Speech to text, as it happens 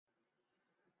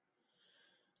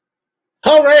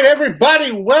All right,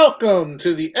 everybody, welcome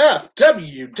to the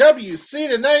FWWC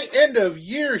Tonight end of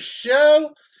year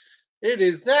show. It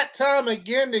is that time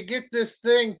again to get this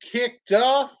thing kicked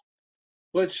off.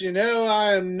 But you know,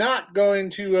 I am not going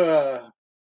to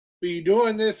be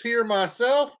doing this here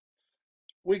myself.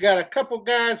 We got a couple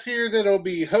guys here that'll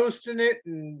be hosting it,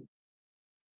 and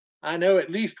I know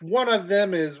at least one of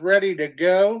them is ready to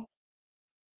go.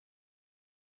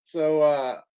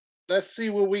 So let's see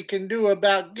what we can do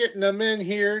about getting them in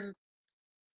here.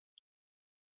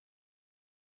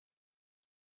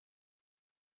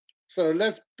 So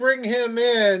let's bring him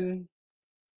in.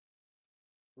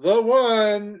 The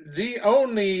one, the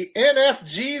only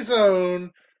NFG Zone,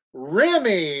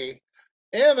 Remy,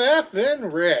 MF,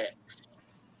 and Rex.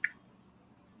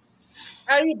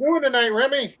 How you doing tonight,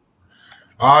 Remy?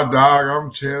 Oh, dog,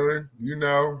 I'm chilling. You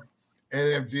know,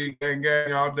 NFG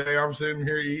gang all day. I'm sitting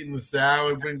here eating the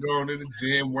salad, been going to the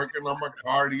gym, working on my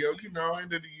cardio. You know,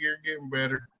 end of the year getting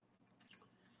better.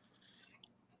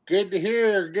 Good to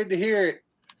hear. Good to hear it.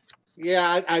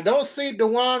 Yeah, I don't see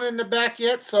Dewan in the back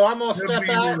yet, so I'm going to step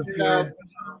out and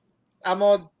I'm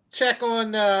going to check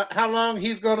on how long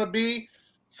he's going to be.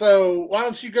 So why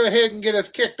don't you go ahead and get us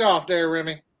kicked off there,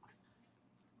 Remy?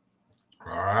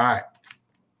 All right.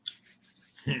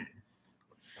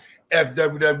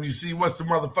 FWWC, what's the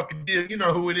motherfucking deal? You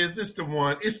know who it is. It's the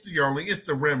one. It's the only. It's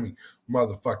the Remy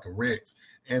motherfucking Rex.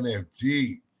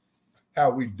 NFG. How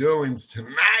we doing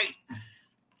tonight?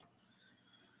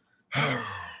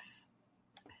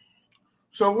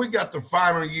 So we got the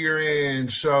final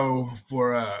year-end show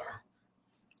for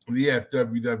the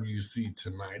FWWC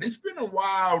tonight. It's been a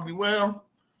wild,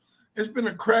 it's been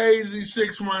a crazy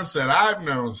 6 months that I've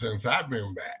known since I've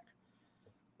been back.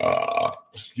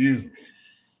 Excuse me.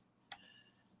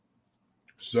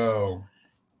 So,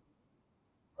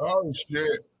 oh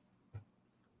shit.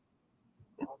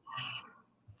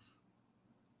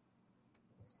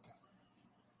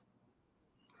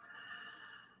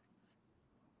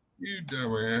 You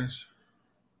dumbass.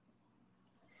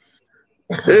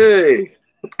 Hey,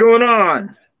 what's going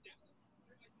on?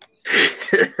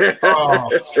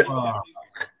 Oh, fuck.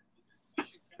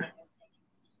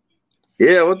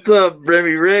 Yeah, what's up,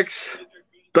 Remy Ricks?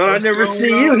 Thought I'd never see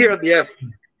you here on the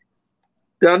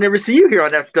Thought I'd never see you here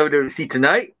on FWWC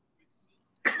tonight.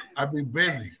 I've been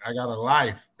busy. I got a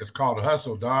life. It's called a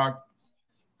hustle, dog.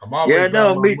 I'm always yeah,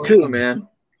 no, me too, man.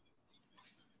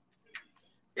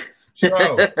 So,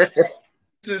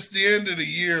 since the end of the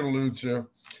year, Lucha,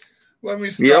 let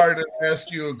me start and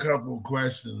ask you a couple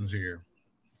questions here.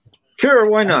 Sure,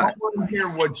 why not? I want to hear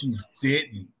what you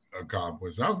didn't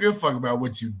accomplish. I don't give a fuck about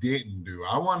what you didn't do.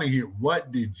 I want to hear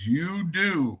what did you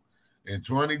do in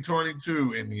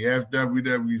 2022 in the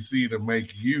FWWC to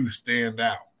make you stand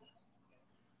out?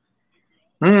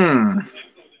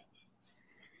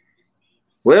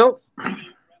 Well,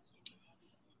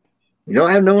 you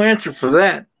don't have no answer for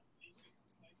that.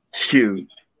 Shoot.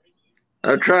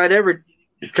 I tried everything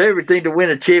to win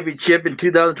a championship in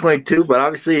 2022, but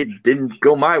obviously it didn't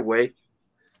go my way.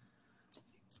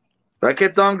 But I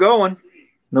kept on going,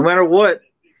 no matter what.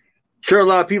 Sure, a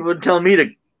lot of people would tell me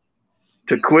to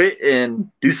quit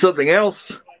and do something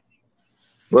else,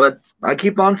 but I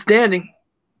keep on standing.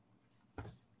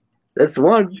 That's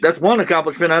one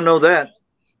accomplishment. I know that.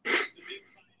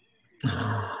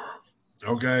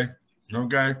 Okay.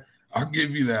 I'll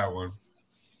give you that one.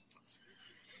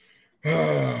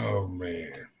 Oh,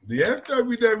 man. The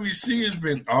FWWC has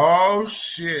been, oh,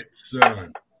 shit,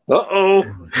 son. Uh-oh.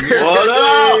 What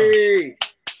up? Hey,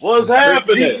 what's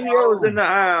happening? CEO's in the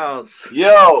house.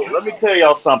 Yo, let me tell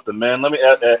y'all something, man. Let me.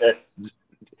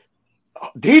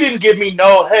 He didn't give me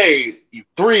no, hey,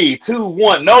 3, 2,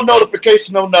 1, no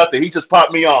notification, no nothing. He just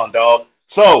popped me on, dog.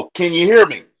 So, can you hear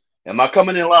me? Am I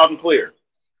coming in loud and clear?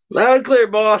 Loud and clear,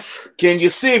 boss. Can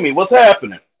you see me? What's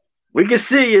happening? We can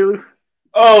see you.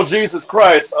 Oh, Jesus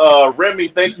Christ. Remy,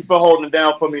 thank you for holding it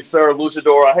down for me, sir.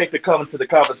 Luchador, I hate to come into the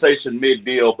conversation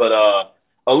mid-deal, but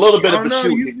a little bit of a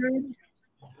shoot.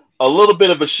 A little bit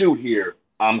of a shoot here.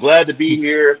 I'm glad to be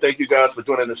here. Thank you guys for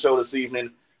joining the show this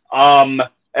evening.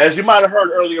 As you might have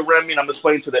heard earlier, Remy, and I'm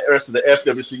explaining to the rest of the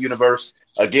FWC universe,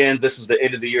 again, this is the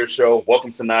end of the year show.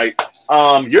 Welcome tonight.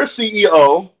 Your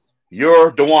CEO,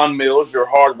 your Dewan Mills, your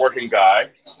hardworking guy,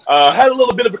 had a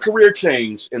little bit of a career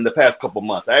change in the past couple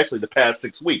months, actually the past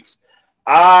 6 weeks.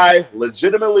 I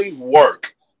legitimately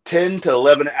work 10 to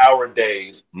 11-hour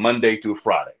days, Monday through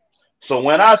Friday. So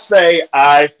when I say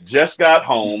I just got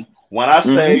home, when I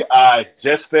say I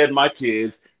just fed my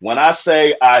kids, when I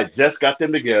say I just got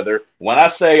them together, when I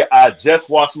say I just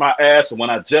washed my ass, and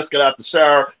when I just got out the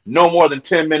shower no more than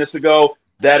 10 minutes ago,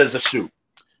 that is a shoot.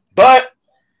 But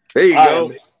There you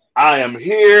go. I am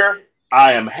here.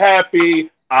 I am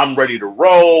happy. I'm ready to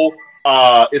roll.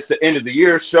 It's the end of the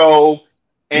year show.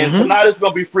 And tonight is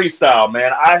going to be freestyle,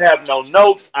 man. I have no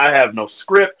notes. I have no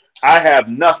script. I have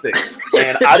nothing.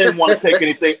 And I didn't want to take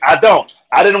anything. I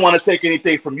didn't want to take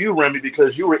anything from you, Remy,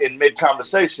 because you were in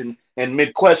mid-conversation and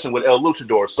mid-question with El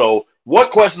Luchador. So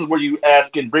what questions were you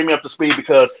asking? Bring me up to speed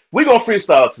because we're going to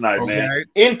freestyle tonight, man.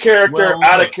 In character,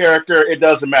 out of character, it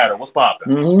doesn't matter. What's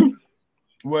popping?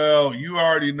 Well, you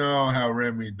already know how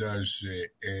Remy does shit.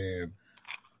 And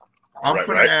I'm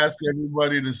going to ask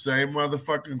everybody the same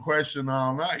motherfucking question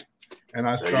all night. And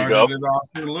I started it off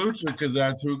with Lucha because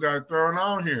that's who got thrown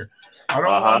on here. I don't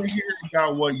want to hear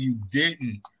about what you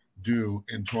didn't do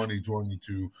in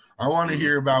 2022. I want to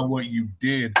hear about what you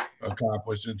did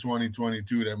accomplish in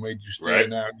 2022 that made you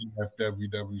stand out in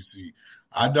FWWC.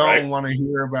 I don't want to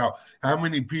hear about how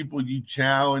many people you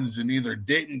challenged and either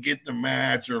didn't get the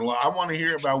match or I want to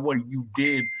hear about what you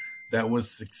did that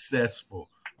was successful.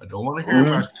 I don't want to hear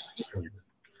about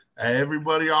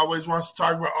everybody always wants to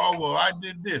talk about, oh, well, I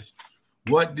did this.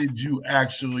 What did you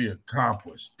actually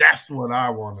accomplish? That's what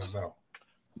I want to know.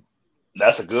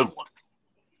 That's a good one.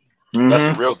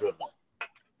 That's a real good one.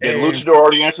 Did Luchador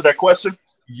already answer that question?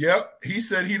 Yep. He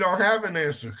said he don't have an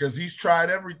answer because he's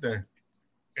tried everything.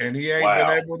 And he ain't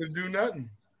been able to do nothing.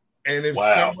 And if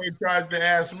somebody tries to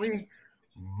ask me,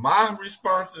 my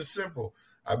response is simple.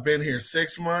 I've been here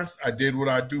 6 months. I did what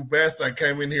I do best. I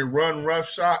came in here, run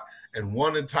roughshod, and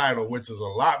won a title, which is a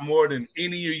lot more than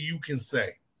any of you can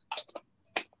say.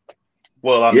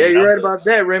 Well, you're right about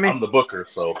that, Remy. I'm the booker,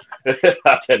 so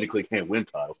I technically can't win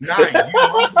titles.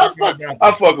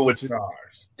 I'm fucking with you. Right.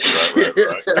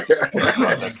 Let's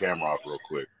start that camera off real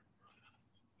quick.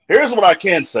 Here's what I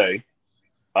can say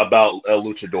about El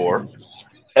Luchador.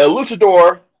 El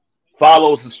Luchador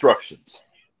follows instructions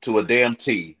to a damn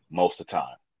T most of the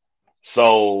time.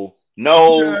 So,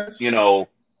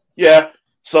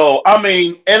 So, I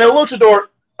mean, and El Luchador,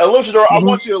 I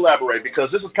want you to elaborate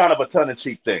because this is kind of a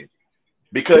tongue-in-cheek thing.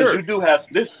 Because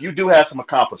you do have some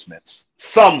accomplishments,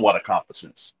 somewhat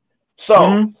accomplishments.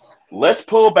 So let's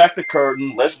pull back the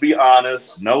curtain. Let's be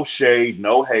honest. No shade,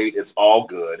 no hate. It's all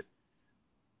good.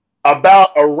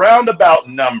 About a roundabout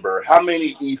number, how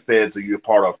many E-Feds are you a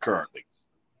part of currently?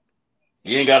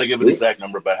 You ain't got to give an exact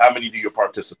number, but how many do you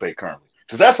participate currently?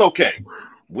 Because that's okay.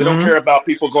 We don't care about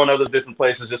people going to other different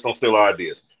places. Just don't steal our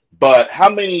ideas. But how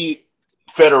many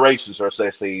federations or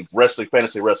say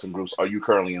fantasy wrestling groups are you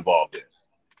currently involved in?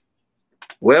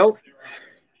 Well,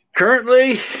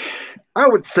 currently, I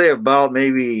would say about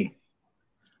maybe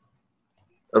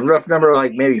a rough number,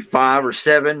 like maybe 5 or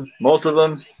 7, most of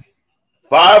them.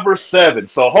 5 or 7.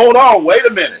 So hold on, wait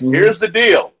a minute. Here's the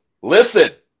deal.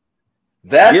 Listen,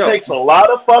 that takes a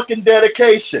lot of fucking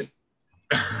dedication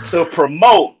to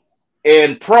promote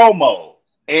and promo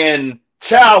and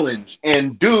challenge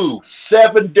and do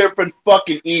 7 different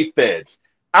fucking E-Feds.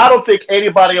 I don't think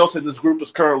anybody else in this group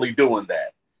is currently doing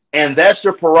that. And that's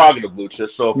your prerogative, Lucha.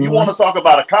 So if you want to talk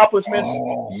about accomplishments,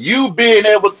 you being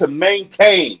able to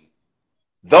maintain,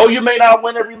 though you may not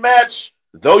win every match,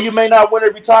 though you may not win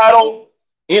every title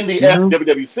in the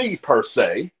FWWC per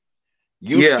se,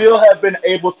 you still have been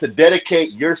able to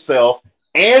dedicate yourself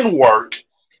and work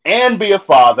and be a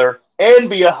father and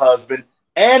be a husband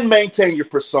and maintain your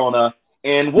persona.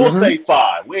 And we'll say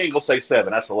 5. We ain't going to say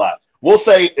 7. That's a lot. We'll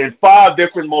say in 5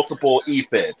 different multiple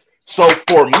E-Feds. So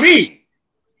for me,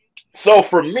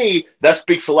 that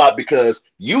speaks a lot because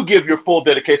you give your full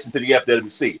dedication to the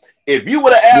FWC. If you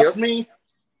would have asked me,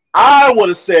 I would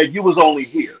have said you was only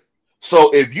here.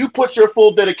 So if you put your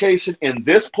full dedication in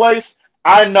this place,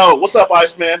 I know. What's up,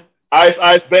 Iceman?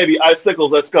 Ice, baby,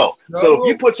 Icicles, let's go. So if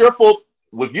you put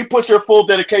your full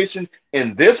dedication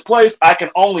in this place, I can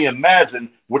only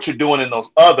imagine what you're doing in those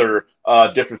other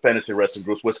different fantasy wrestling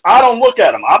groups, which I don't look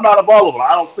at them. I'm not involved with them.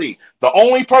 I don't see. The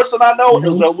only person I know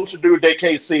is El Luchador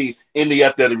DKC in the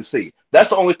FWC. That's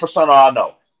the only persona I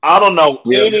know. I don't know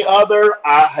any other.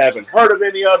 I haven't heard of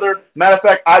any other. Matter of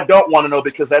fact, I don't want to know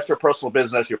because that's your personal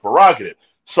business, that's your prerogative.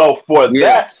 So for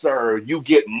that, sir, you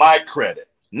get my credit.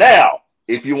 Now,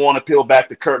 if you want to peel back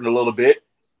the curtain a little bit,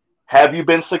 have you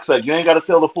been successful? You ain't got to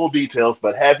tell the full details,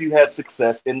 but have you had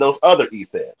success in those other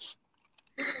E-Feds?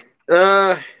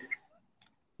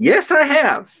 Yes, I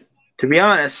have. To be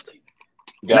honest,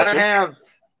 gotcha.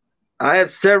 I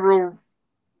have several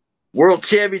World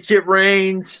Championship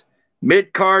reigns,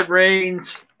 mid-card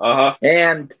reigns,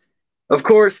 and of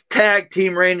course tag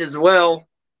team reign as well.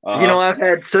 I've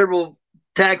had several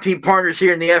tag team partners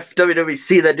here in the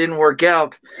FWWC that didn't work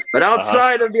out, but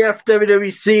outside of the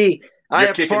FWWC, I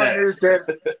have partners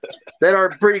that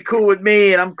are pretty cool with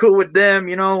me, and I'm cool with them.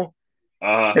 You know.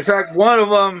 In fact, one of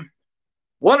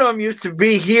them used to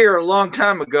be here a long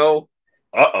time ago.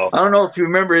 I don't know if you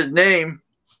remember his name.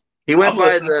 He went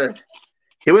by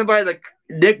the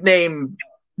nickname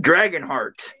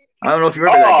Dragonheart. I don't know if you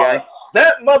remember that guy.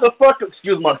 That motherfucker,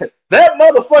 excuse me, that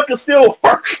motherfucker still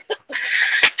works.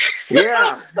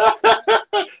 Yeah.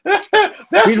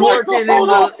 He's working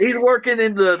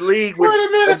in the league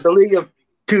with the league of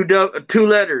two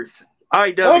letters.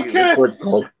 IW. Okay. That's what it's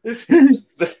called.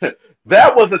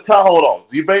 That was a time. Hold on.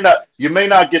 You may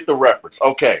not get the reference.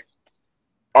 Okay.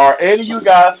 Are any of you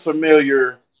guys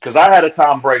familiar? Because I had a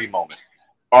Tom Brady moment.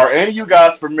 Are any of you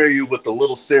guys familiar with the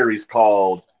little series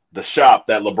called The Shop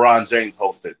that LeBron James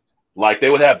hosted? Like they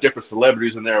would have different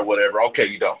celebrities in there or whatever. Okay,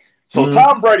 you don't. So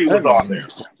Tom Brady was on there.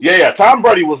 Yeah, Tom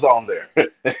Brady was on there.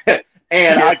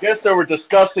 And I guess they were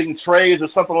discussing trades or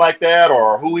something like that,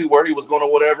 or where he was going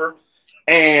or whatever.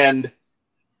 And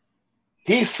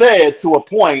he said to a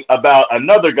point about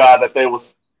another guy that they were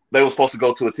supposed to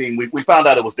go to a team. We found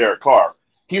out it was Derek Carr.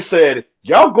 He said,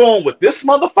 "Y'all going with this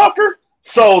motherfucker?"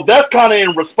 So that's kind of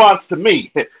in response to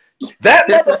me. That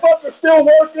motherfucker still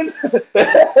working?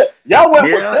 Y'all went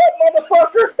with that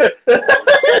motherfucker?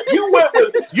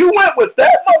 you went with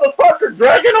that motherfucker,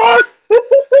 Dragonheart?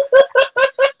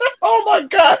 Oh my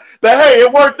God! But hey,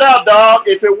 it worked out, dog.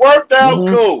 If it worked out,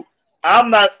 cool. I'm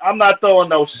not throwing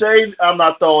no shade. I'm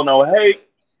not throwing no hate.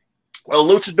 Well,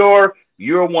 Luchador,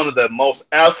 you're one of the most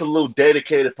absolute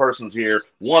dedicated persons here.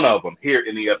 One of them here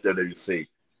in the FWWC.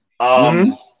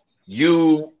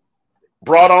 You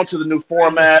brought onto the new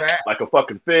format like a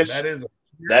fucking fish. That is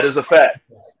a fact.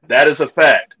 That is a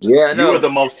fact. Yeah, you are the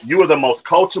most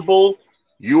coachable.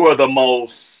 You are the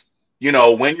most,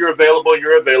 when you're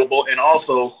available. And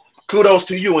also, kudos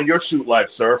to you and your shoot life,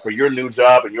 sir, for your new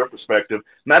job and your perspective.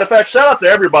 Matter of fact, shout out to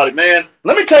everybody, man.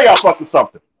 Let me tell y'all fucking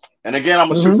something. And again, I'm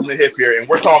going to shoot from the hip here, and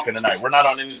we're talking tonight. We're not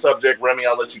on any subject. Remy,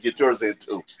 I'll let you get yours in,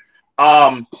 too.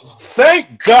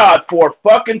 Thank God for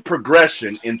fucking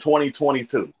progression in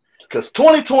 2022. Because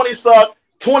 2020 sucked.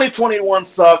 2021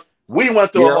 sucked. We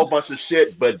went through a whole bunch of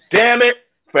shit. But damn it,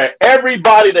 for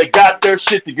everybody that got their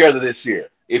shit together this year.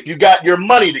 If you got your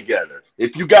money together,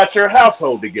 if you got your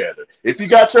household together, if you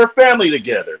got your family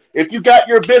together, if you got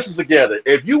your business together,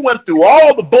 if you went through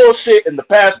all the bullshit in the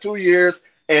past 2 years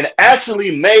and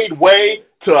actually made way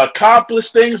to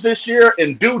accomplish things this year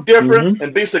and do different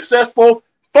and be successful,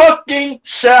 fucking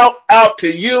shout out to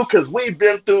you, because we've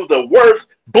been through the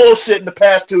worst bullshit in the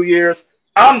past 2 years.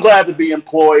 I'm glad to be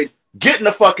employed. Getting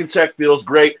the fucking check feels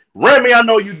great. Remy, I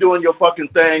know you doing your fucking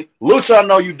thing. Lucha, I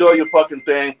know you doing your fucking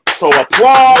thing. So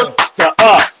applause to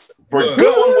us for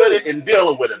dealing with it and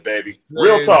dealing with it, baby.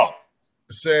 Real talk.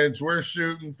 Since we're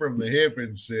shooting from the hip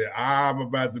and shit, I'm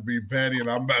about to be petty and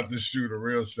I'm about to shoot a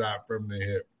real shot from the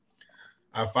hip.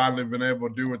 I've finally been able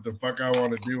to do what the fuck I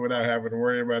want to do without having to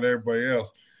worry about everybody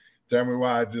else. Tell me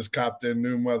why I just copped that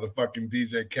new motherfucking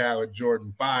DJ Khaled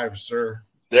Jordan 5, sir.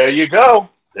 There you go.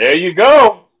 There you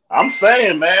go. I'm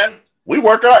saying, man, we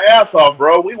work our ass off,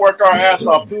 bro. We work our ass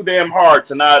off too damn hard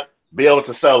to not be able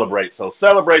to celebrate. So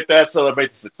celebrate that,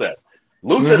 celebrate the success.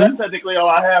 Lucha, that's technically all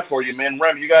I have for you, man.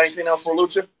 Remy, you got anything else for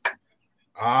Lucha?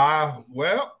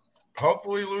 Well,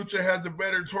 hopefully Lucha has a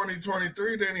better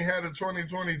 2023 than he had in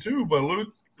 2022. But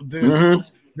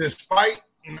despite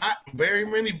not very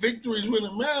many victories when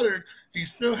it mattered, he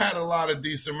still had a lot of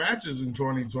decent matches in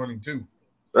 2022.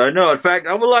 No, in fact,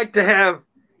 I would like to have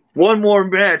one more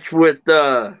match with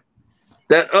that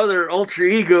other alter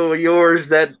ego of yours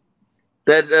that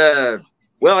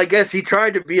well, I guess he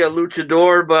tried to be a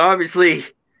luchador, but obviously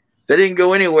that didn't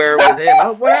go anywhere with him.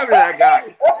 What happened to that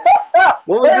guy?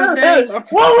 What was his name?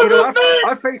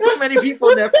 I faced so many people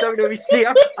in the FWWC.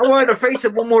 I wanted to face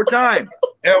him one more time.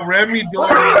 El Remy Dor.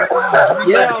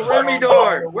 Yeah, Remy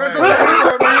Dor. Where's the Remy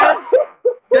Dor, man?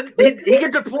 Did he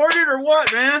get deported or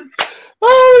what, man?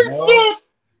 Oh, shit.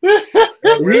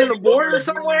 Is he in the border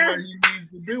somewhere? He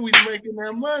needs to do. He's making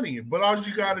that money. But all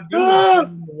you got to do is give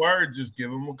him the word. Just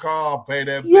give him a call. Pay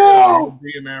that bill. He'll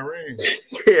be in that ring.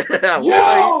 Yeah,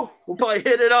 we'll probably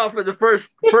hit it off in the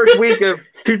first week of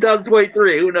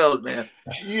 2023. Who knows, man?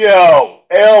 Yo,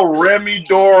 El Remy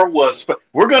Dor was.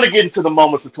 We're going to get into the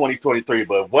moments of 2023,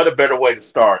 but what a better way to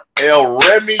start. El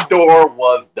Remy Dor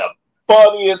was the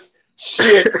funniest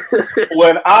shit.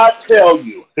 When I tell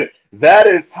you that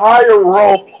entire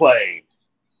role play,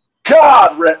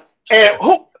 God, and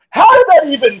how did that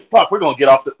even? Fuck, we're gonna get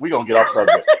off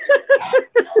subject.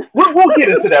 we'll get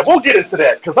into that. We'll get into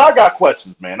that because I got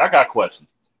questions, man. I got questions.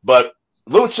 But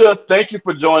Lucha, thank you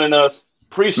for joining us.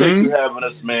 Appreciate you having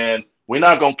us, man. we're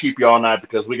not going to keep you all night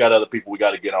because we got other people we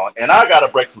got to get on. And I got to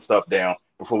break some stuff down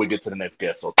before we get to the next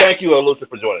guest. So thank you, Lucy,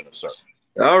 for joining us, sir.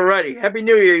 All righty. Happy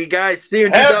New Year, you guys. See you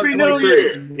in Happy 2023.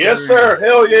 New Year. Yes, sir.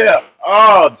 Hell yeah.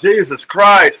 Oh, Jesus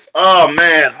Christ. Oh,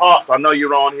 man. Hoss, I know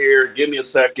you're on here. Give me a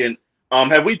second.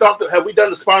 Have we done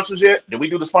the sponsors yet? Did we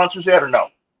do the sponsors yet or no?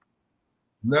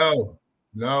 No,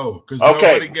 because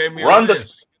nobody gave me a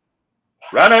list.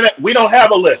 We don't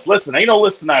have a list. Listen, ain't no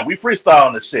list tonight. We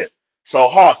freestyling this shit. So,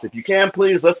 Hoss, if you can,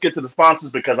 please, let's get to the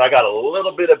sponsors because I got a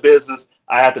little bit of business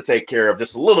I have to take care of.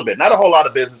 Just a little bit. Not a whole lot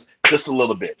of business, just a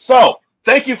little bit. So,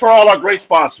 thank you for all our great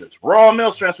sponsors. Raw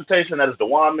Mills Transportation, that is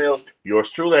DeJuan Mills.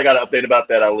 Yours truly. I got an update about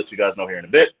that. I'll let you guys know here in a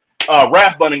bit.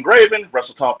 Raft Bun Engraving,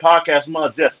 Wrestle Talk Podcast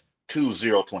Mug, just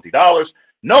 $20.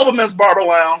 Nobleman's Barber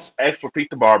Lounge, extra feet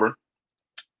to barber.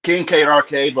 King Kate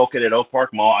Arcade, located at Oak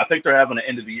Park Mall. I think they're having an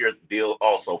end of the year deal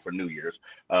also for New Year's.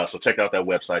 So check out that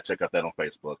website. Check out that on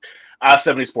Facebook.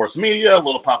 I-70 Sports Media,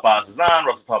 Little Popeye's Design,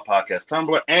 Wrestle Talk Podcast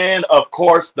Tumblr, and of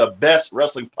course, the best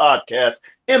wrestling podcast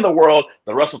in the world,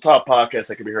 the Wrestle Talk Podcast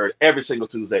that can be heard every single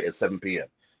Tuesday at 7 p.m.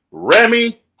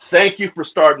 Remy, thank you for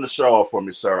starting the show off for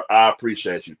me, sir. I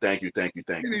appreciate you. Thank you.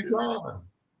 Anytime.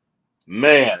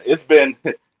 Man, it's been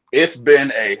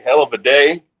a hell of a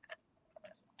day.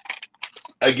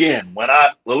 Again,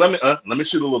 let me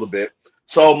shoot a little bit.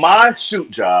 So my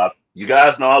shoot job, you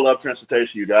guys know I love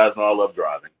transportation. You guys know I love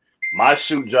driving. My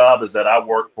shoot job is that I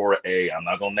work for I'm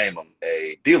not going to name them,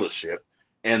 a dealership.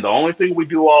 And the only thing we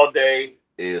do all day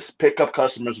is pick up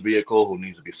customers' vehicle who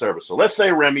needs to be serviced. So let's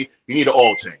say, Remy, you need an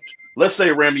oil change. Let's say,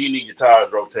 Remy, you need your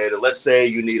tires rotated. Let's say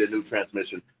you need a new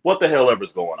transmission. What the hell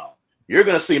ever's going on? You're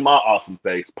going to see my awesome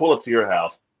face, pull up to your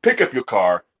house, pick up your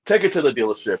car, take it to the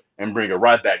dealership, and bring it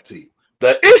right back to you.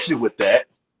 The issue with that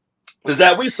is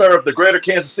that we serve the greater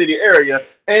Kansas City area,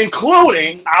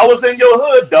 including, I was in your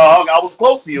hood, dog. I was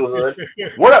close to your hood.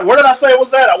 Where did I say it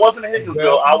was at? I wasn't in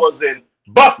Higginsville. I was in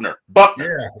Buckner.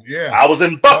 Yeah. I was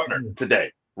in Buckner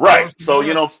today. Right. So,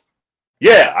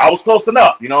 I was close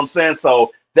enough. You know what I'm saying?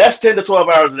 So that's 10 to 12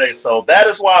 hours a day. So that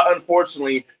is why,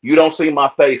 unfortunately, you don't see my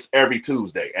face every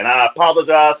Tuesday. And I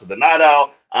apologize for the night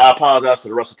out. I apologize to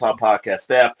the Wrestle Talk Podcast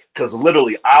staff because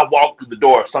literally I walk through the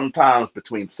door sometimes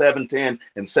between 7:10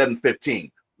 and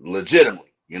 7:15.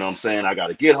 Legitimately. You know what I'm saying? I got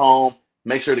to get home,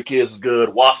 make sure the kids is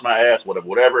good, wash my ass,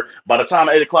 whatever. By the time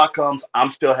 8 o'clock comes,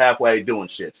 I'm still halfway doing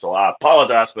shit. So I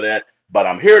apologize for that. But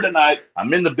I'm here tonight.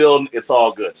 I'm in the building. It's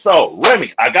all good. So,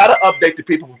 Remy, I got to update the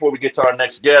people before we get to our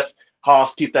next guest.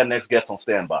 Hoss, keep that next guest on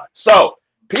standby. So,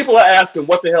 people are asking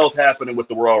what the hell's happening with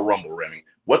the Royal Rumble, Remy.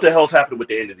 What the hell's happening with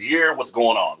the end of the year? What's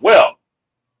going on? Well,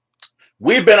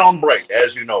 we've been on break,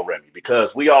 as you know, Remy,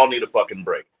 because we all need a fucking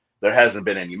break. There hasn't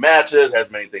been any matches,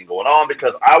 hasn't been anything going on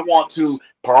because I want to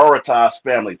prioritize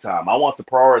family time. I want to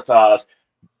prioritize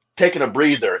taking a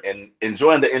breather and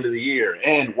enjoying the end of the year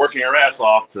and working your ass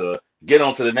off to get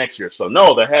on to the next year. So,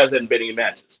 no, there hasn't been any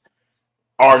matches.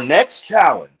 Our next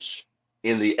challenge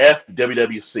in the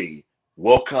FWWC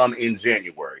will come in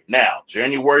January. Now,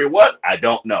 January what? I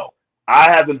don't know. I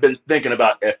haven't been thinking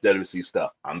about FWC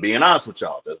stuff. I'm being honest with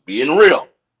y'all, just being real.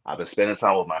 I've been spending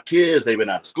time with my kids. They've been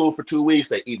out of school for 2 weeks.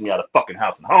 They eat me out of fucking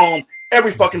house and home.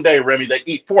 Every fucking day, Remy, they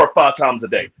eat 4 or 5 times a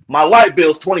day. My light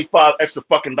bill's $25 extra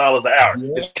fucking dollars an hour.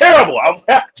 Yeah. It's terrible.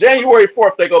 January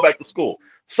 4th, they go back to school.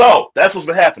 So that's what's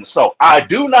been happening. So I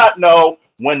do not know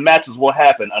when matches will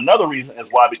happen. Another reason is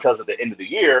why, because at the end of the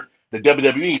year, the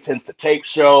WWE tends to tape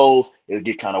shows. It'll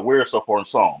get kind of weird, so forth and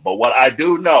so on. But what I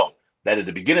do know, that at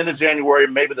the beginning of January,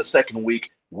 maybe the second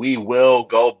week, we will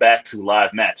go back to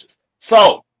live matches.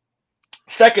 So,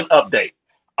 second update.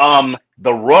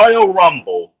 The Royal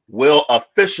Rumble will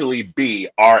officially be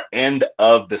our end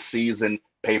of the season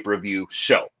pay-per-view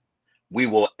show. We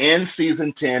will end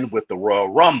season 10 with the Royal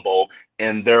Rumble,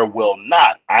 and there will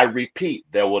not, I repeat,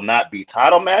 there will not be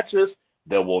title matches.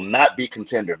 There will not be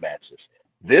contender matches.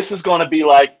 This is going to be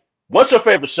like, what's your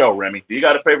favorite show, Remy? Do you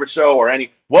got a favorite show or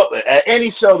any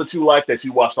show that you like that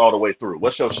you watched all the way through?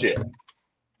 What's your shit?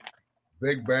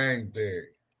 Big Bang Theory.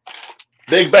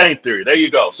 Big Bang Theory. There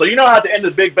you go. So you know how at the end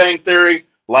of Big Bang Theory,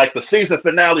 like the season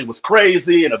finale was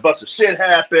crazy and a bunch of shit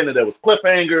happened and there was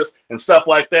cliffhangers and stuff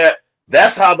like that?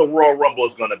 That's how the Royal Rumble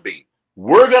is going to be.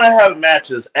 We're going to have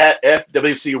matches at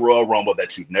FWC Royal Rumble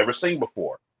that you've never seen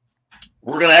before.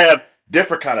 We're going to have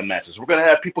different kind of matches. We're going to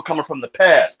have people coming from the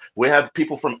past. We have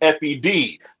people from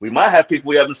FED. We might have people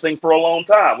we haven't seen for a long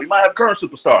time. We might have current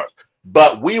superstars.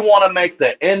 But we want to make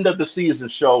the end of the season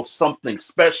show something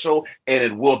special, and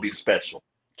it will be special.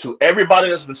 To everybody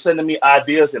that's been sending me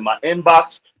ideas in my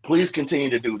inbox, please continue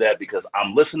to do that because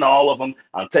I'm listening to all of them.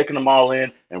 I'm taking them all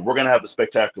in, and we're going to have a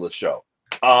spectacular show.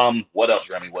 What else,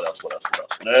 Remy? What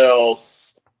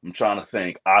else? I'm trying to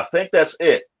think. I think that's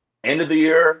it. End of the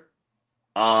year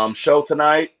show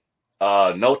tonight.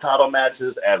 No title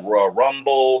matches at Royal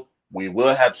Rumble. We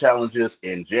will have challenges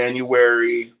in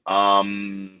January.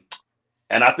 And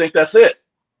I think that's it.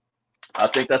 I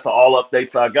think that's all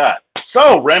updates I got.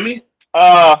 So, Remy,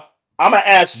 I'm going to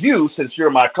ask you, since you're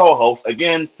my co-host,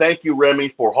 again, thank you, Remy,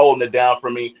 for holding it down for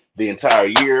me the entire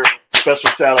year. Special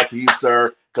shout out to you,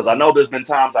 sir, because I know there's been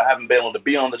times I haven't been able to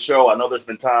be on the show. I know there's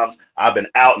been times I've been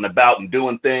out and about and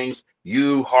doing things.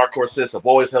 You, Hardcore Sis, have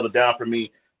always held it down for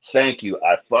me. Thank you.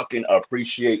 I fucking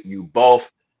appreciate you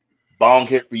both. Bong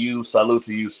hit for you. Salute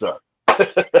to you, sir.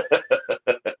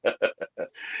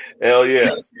 Hell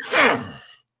yeah.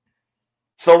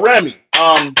 So, Remy,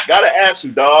 gotta ask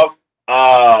you, dog,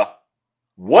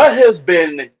 what has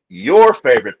been your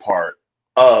favorite part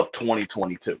of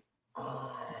 2022?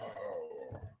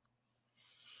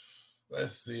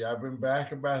 Let's see. I've been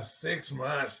back about 6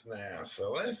 months now.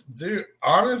 So let's do,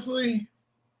 honestly,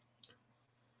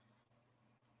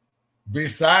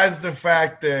 besides the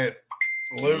fact that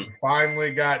Luke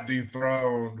finally got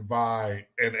dethroned by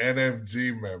an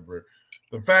NFG member,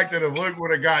 the fact that if Luke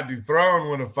would have got dethroned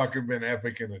would have fucking been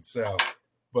epic in itself.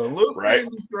 But Luke being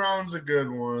dethroned's a good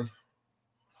one.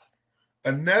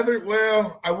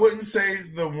 Well, I wouldn't say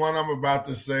the one I'm about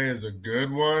to say is a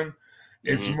good one.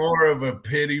 It's more of a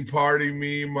pity party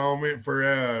me moment for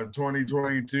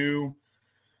 2022.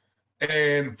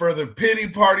 And for the pity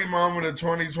party moment of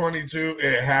 2022,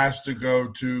 it has to go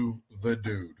to the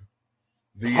dude.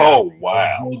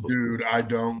 The dude, I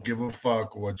don't give a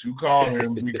fuck what you call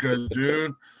him because,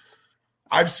 dude,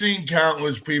 I've seen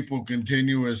countless people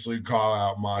continuously call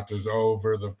out Matas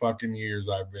over the fucking years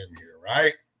I've been here,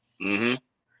 right? Mm-hmm.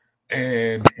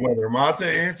 And whether Mata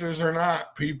answers or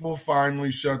not, people finally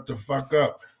shut the fuck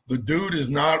up. The dude has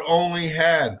not only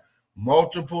had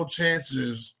multiple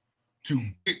chances to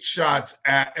get shots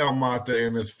at El Mata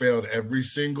and has failed every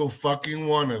single fucking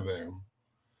one of them,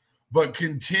 but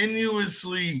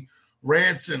continuously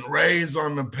rants and raves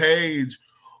on the page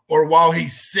or while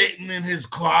he's sitting in his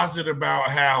closet about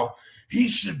how he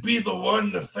should be the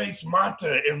one to face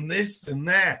Mata and this and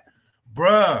that.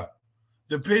 Bruh,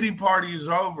 the pity party is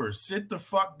over. Sit the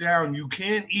fuck down. You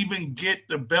can't even get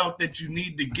the belt that you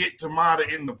need to get to Mata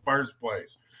in the first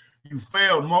place. You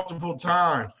failed multiple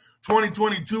times.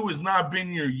 2022 has not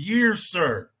been your year,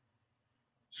 sir.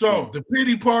 So the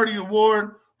pity party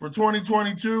award for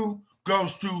 2022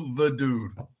 goes to the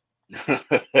dude.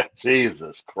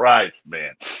 Jesus Christ,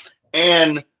 man.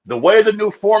 And the way the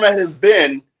new format has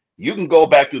been, you can go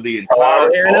back to the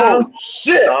entire.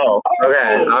 Shit. Oh,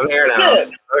 okay. I'm here now.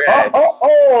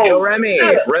 Okay. Yo, Remy,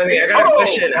 I got a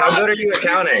question. How good are you at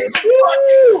counting?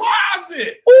 How's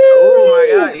it? Oh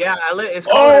my god, yeah. It's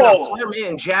called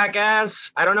in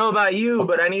jackass. I don't know about you,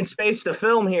 but I need space to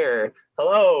film here.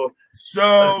 Hello.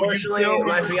 So unfortunately,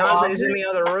 my fiance is in the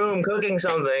other room cooking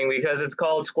something because it's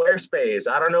called Squarespace.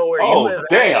 I don't know where you live.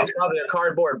 Damn. It's probably a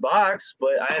cardboard box,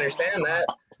 but I understand that.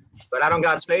 But I don't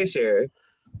got space here.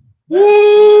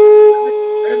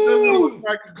 It doesn't look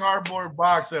like a cardboard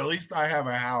box. At least I have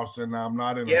a house and I'm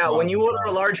not in a when you order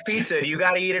a large pizza, do you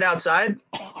got to eat it outside?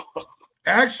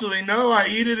 Actually, no. I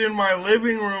eat it in my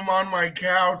living room on my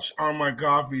couch on my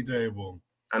coffee table.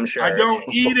 I'm sure. I don't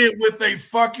eat it with a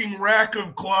fucking rack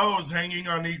of clothes hanging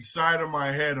on each side of my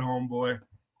head, homeboy.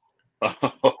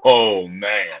 Oh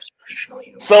man!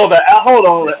 So hold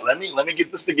on, let me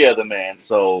get this together, man.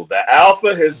 So the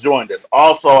Alpha has joined us.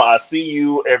 Also, I see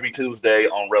you every Tuesday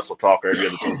on Wrestle Talk, or every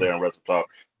other Tuesday on Wrestle Talk.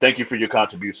 Thank you for your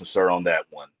contribution, sir, on that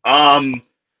one.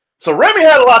 So Remy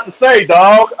had a lot to say,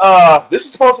 dog. This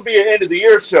is supposed to be an end of the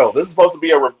year show. This is supposed to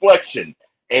be a reflection,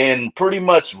 and pretty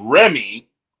much Remy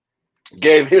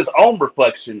gave his own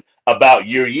reflection about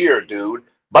your year, dude.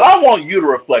 But I want you to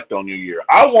reflect on your year.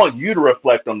 I want you to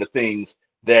reflect on the things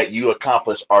that you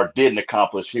accomplished or didn't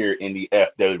accomplish here in the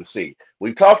FWWC.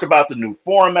 We talked about the new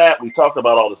format. We talked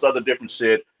about all this other different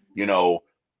shit. You know,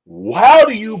 how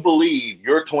do you believe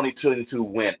your 2022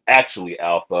 went actually,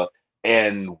 Alpha?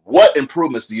 And what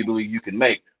improvements do you believe you can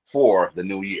make for the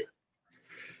new year?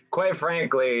 Quite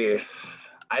frankly,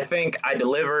 I think I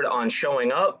delivered on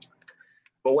showing up.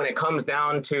 But when it comes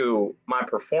down to my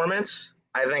performance,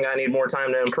 I think I need more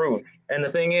time to improve. And the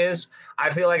thing is,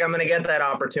 I feel like I'm going to get that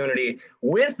opportunity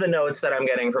with the notes that I'm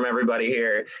getting from everybody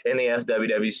here in the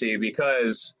FWWC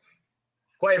because,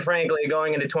 quite frankly,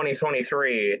 going into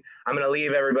 2023, I'm going to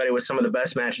leave everybody with some of the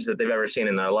best matches that they've ever seen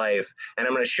in their life. And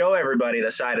I'm going to show everybody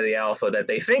the side of the Alpha that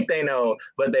they think they know,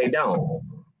 but they don't.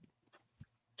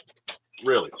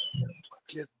 Really?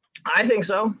 I think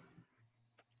so.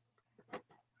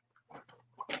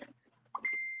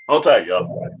 Hold tight,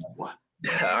 y'all. All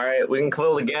right, we can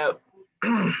fill the gap.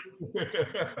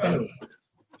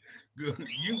 Good.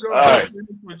 You go ahead and finish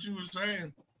what you were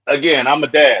saying. Again, I'm a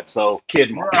dad, so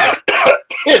kid moment.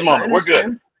 Kid moment. We're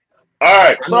good. All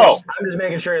right, I'm just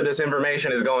making sure this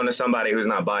information is going to somebody who's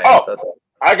not biased. That's all.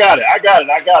 I got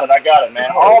it,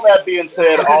 man. All that being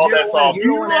said, all that's all.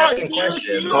 You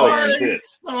are a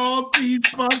salty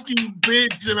fucking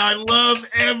bitch, and I love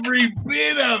every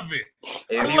bit of it.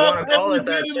 I love every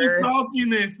bit of the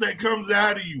saltiness that comes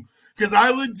out of you. Because I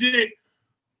legit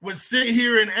would sit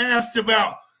here and asked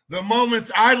about the moments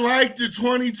I liked in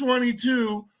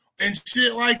 2022 and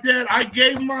shit like that. I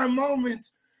gave my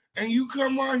moments, and you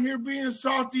come on here being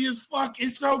salty as fuck.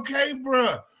 It's okay,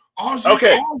 bruh. All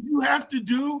you have to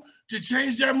do to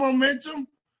change that momentum,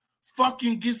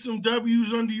 fucking get some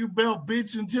W's under your belt,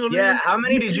 bitch. Until then, how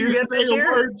many did you get this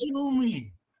year? Word to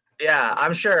me. Yeah,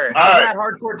 I'm sure. How's that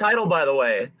hardcore title, by the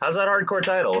way? How's that hardcore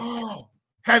title? Oh,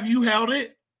 have you held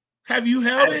it?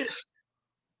 it?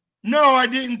 No, I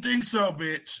didn't think so,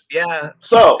 bitch. Yeah.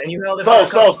 And you held it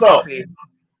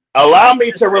allow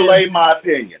me to relay my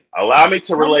opinion. How many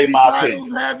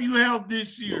titles have you held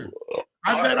this year?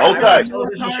 I bet I held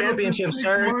more titles in 6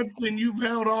 months than you've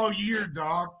held all year,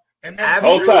 dog. And that's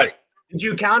Did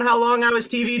you count how long I was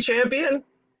TV champion?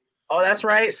 Oh, that's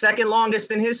right. Second longest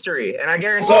in history. And I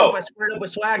guarantee if I squared up with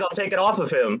Swag, I'll take it off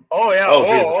of him. Oh, yeah.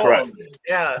 Jesus Christ.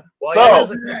 Yeah. Well,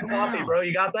 so, a cup of coffee, bro.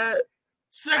 You got that?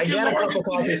 Second I get a cup of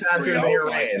coffee faster than your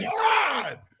reign.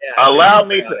 Allow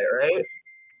me to. Right?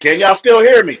 Can y'all still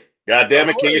hear me? God damn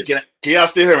it. Can y'all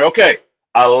still hear me? Okay.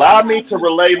 Allow me to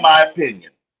relay my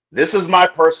opinion. This is my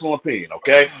personal opinion,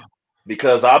 okay?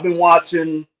 Because I've been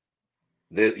watching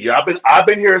this. I've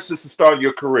been here since the start of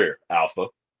your career, Alpha.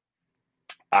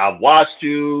 I've watched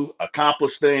you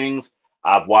accomplish things.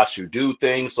 I've watched you do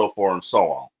things, so forth and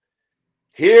so on.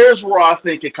 Here's where I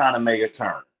think it kind of made a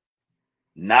turn.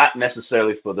 Not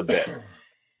necessarily for the better.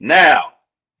 Now,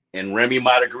 and Remy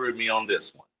might agree with me on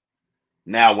this one.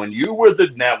 Now, when we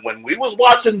was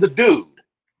watching the dude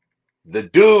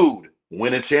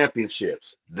winning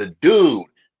championships, the dude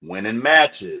winning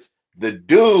matches, the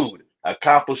dude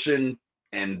accomplishing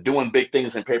and doing big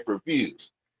things in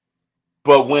pay-per-views.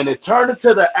 But when it turned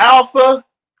into the Alpha,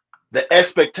 the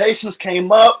expectations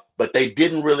came up, but they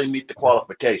didn't really meet the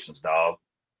qualifications, dog.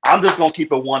 I'm just going to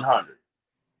keep it 100.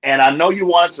 And I know you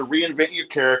wanted to reinvent your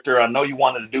character. I know you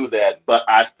wanted to do that. But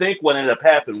I think what ended up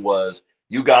happening was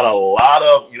you got a lot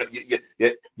of, you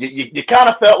kind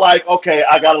of felt like, okay,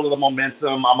 I got a little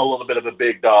momentum. I'm a little bit of a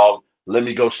big dog. Let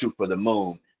me go shoot for the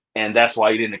moon. And that's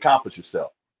why you didn't accomplish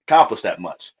that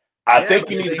much. I think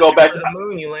you need to go back to the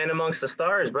moon. You land amongst the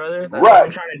stars, brother. That's what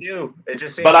I'm trying to do. It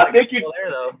just seems I think you're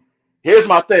there, though. Here's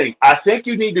my thing. I think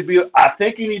you need to go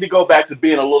back to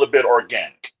being a little bit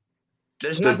organic.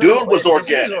 The dude was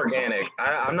organic.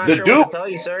 I'm not sure what to tell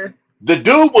you, sir. The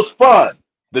dude was fun.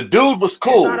 The dude was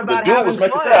cool. The dude was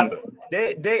making happen.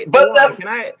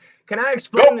 Can I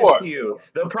explain this to you?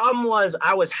 The problem was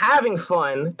I was having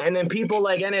fun, and then people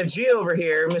like NFG over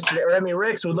here, Mr. Remy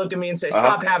Ricks, would look at me and say,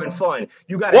 "Stop having fun.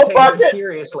 You got to take it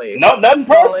seriously." No, nothing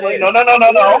personally. No. Where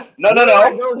do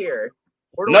I go here?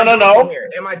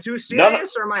 Am I too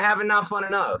serious, or am I having not fun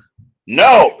enough?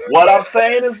 No. What I'm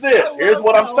saying is this. Here's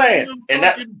what I'm saying. And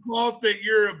that's fault that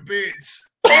you're a bitch.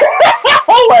 Wait.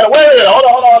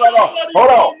 Hold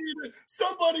on.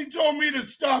 Somebody told me to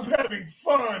stop having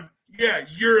fun. Yeah,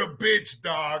 you're a bitch,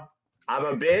 dog. I'm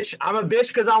a bitch. I'm a bitch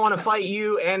because I want to fight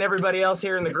you and everybody else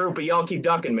here in the group, but y'all keep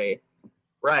ducking me.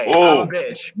 Right. Ooh. I'm a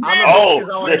bitch. I'm a bitch because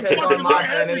I want to take on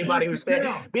Mafia and anybody who's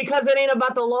standing. Because it ain't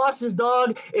about the losses,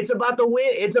 dog. It's about the win.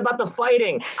 It's about the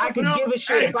fighting. I could give a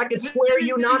shit if I could square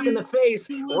you knock in the face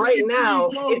right now.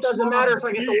 It doesn't matter if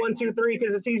I get the 1, 2, 3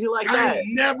 because it's easy like that. I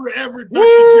never ever ducked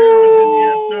the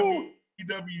challenge in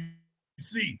the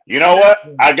FWWC. You know what?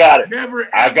 I got it. Never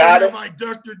ever have I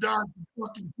ducked or dodged the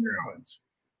fucking challenge.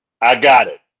 I got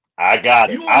it.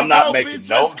 I'm not making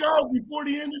Let's go before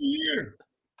the end of the year.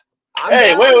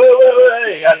 Hey,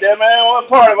 wait. Goddamn, man. What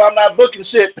part of I'm not booking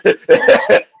shit?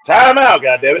 Time out,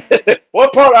 goddamn it.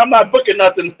 What part I'm not booking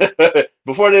nothing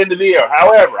before the end of the year?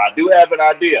 However, I do have an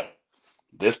idea.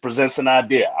 This presents an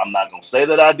idea. I'm not going to say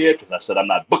that idea because I said I'm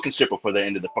not booking shit before the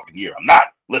end of the fucking year. I'm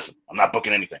not. Listen, I'm not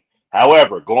booking anything.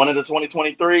 However, going into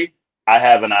 2023, I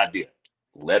have an idea.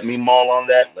 Let me mull on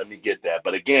that. Let me get that.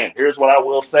 But again, here's what I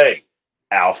will say,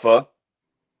 Alpha.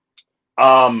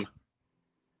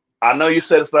 I know you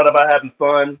said it's not about having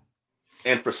fun,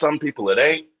 and for some people it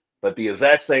ain't, but at the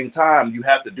exact same time, you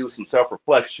have to do some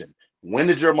self-reflection. When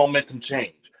did your momentum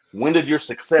change? When did your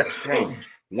success change?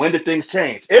 When did things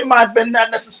change? It might have been not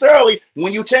necessarily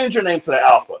when you change your name to the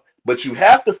Alpha, but you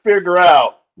have to figure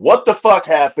out what the fuck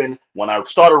happened when I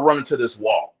started running to this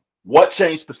wall. What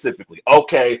changed specifically?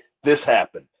 Okay, this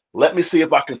happened. Let me see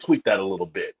if I can tweak that a little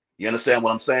bit. You understand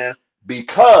what I'm saying?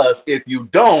 Because if you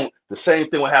don't, the same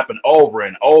thing will happen over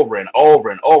and over and over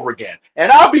and over again.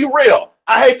 And I'll be real.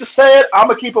 I hate to say it. I'm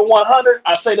going to keep it 100.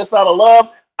 I say this out of love.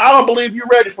 I don't believe you're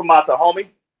ready for Mata, homie.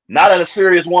 Not in a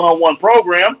serious one-on-one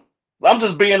program. I'm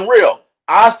just being real.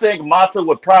 I think Mata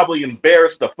would probably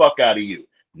embarrass the fuck out of you.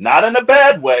 Not in a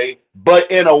bad way, but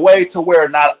in a way to where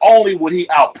not only would he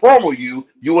out-promo you,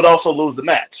 you would also lose the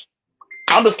match.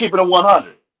 I'm just keeping it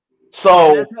 100.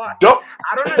 So I don't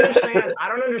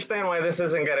understand why this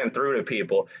isn't getting through to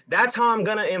people. That's how I'm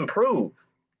gonna improve.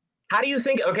 How do you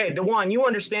think? Okay, DeJuan, you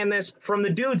understand this from the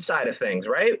dude side of things,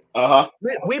 right?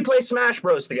 We play Smash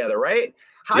Bros together, right?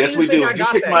 Yes, we do. You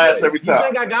kick my ass every time. You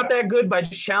think I got that good by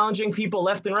just challenging people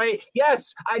left and right?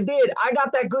 Yes, I did. I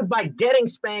got that good by getting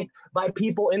spanked by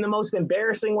people in the most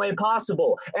embarrassing way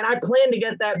possible. And I plan to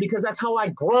get that because that's how I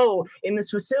grow in this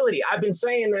facility. I've been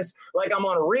saying this like I'm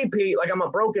on a repeat, like I'm a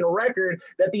broken record,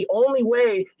 that the only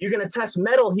way you're going to test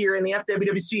metal here in the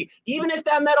FWWC, even if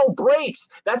that metal breaks,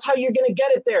 that's how you're going to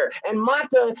get it there. And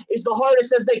Mata is the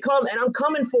hardest as they come, and I'm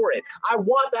coming for it. I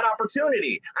want that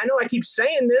opportunity. I know I keep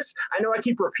saying this. I know I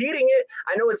keep repeating it.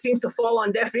 I know it seems to fall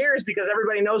on deaf ears because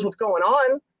everybody knows what's going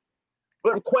on.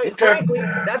 But quite frankly,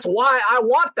 that's why I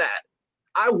want that.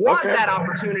 I want that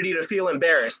opportunity to feel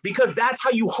embarrassed because that's how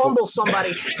you humble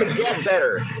somebody to get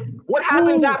better. What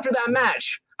happens after that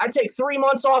match? I take 3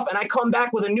 months off and I come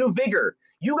back with a new vigor.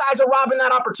 You guys are robbing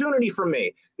that opportunity from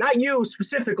me. Not you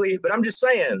specifically, but I'm just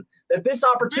saying that this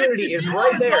opportunity is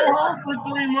right there. Go home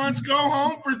for 3 months. Go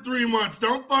home for 3 months.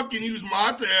 Don't fucking use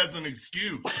Mata as an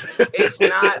excuse. It's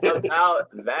not about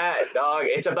that, dog.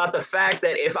 It's about the fact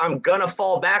that if I'm going to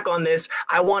fall back on this,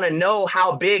 I want to know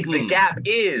how big the gap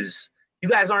is. You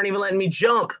guys aren't even letting me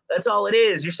jump. That's all it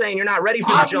is. You're saying you're not ready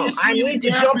for the jump. I need to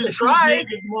jump to try.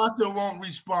 If Mata won't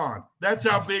respond. That's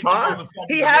how big the motherfucker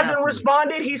He hasn't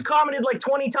responded. He's commented like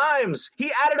 20 times.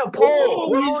 He added a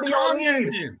poll. He's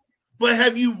commenting. But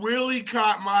have you really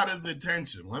caught Mata's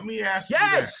attention? Let me ask you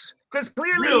that. Yes, because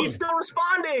clearly he's still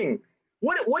responding.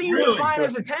 What do you define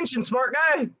as attention, smart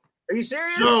guy? Are you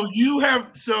serious? So you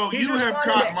have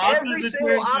caught Mata's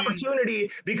attention. Opportunity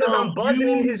because I'm buzzing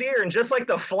in his ear, and just like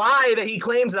the fly that he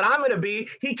claims that I'm going to be,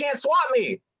 he can't swat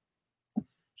me.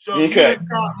 So you have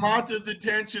caught Mata's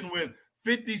attention with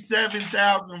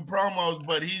 57,000 promos,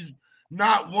 but he's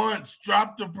not once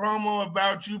dropped a promo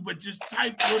about you, but just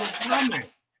typed a little comment.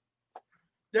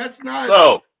 That's not.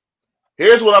 So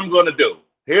here's what I'm going to do.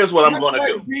 Here's what I'm going to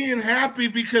do. Being happy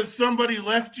because somebody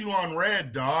left you on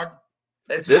red, dog.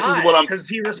 This is what I'm because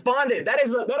he responded. That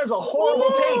is a horrible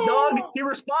take, dog. He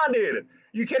responded.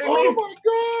 You kidding me? Oh my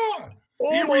god!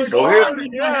 He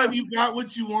responded. Have you got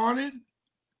what you wanted?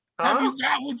 Have you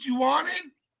got what you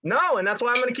wanted? No, and that's why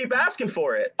I'm going to keep asking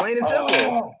for it. Plain and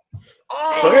simple.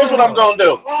 So here's what I'm going to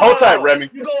do. Hold tight, Remy.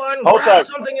 You go on and grab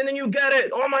something and then you get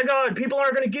it. Oh my god! People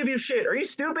aren't going to give you shit. Are you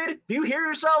stupid? Do you hear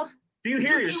yourself? Do you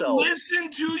hear yourself? Listen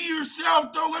to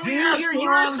yourself, though. Let me ask you a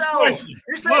honest question.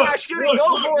 You're saying I shouldn't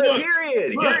go for it,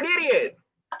 period. You're an idiot.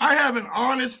 I have an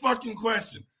honest fucking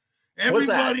question.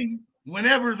 Everybody,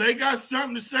 whenever they got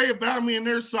something to say about me and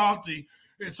they're salty,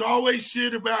 it's always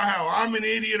shit about how I'm an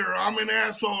idiot or I'm an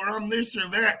asshole or I'm this or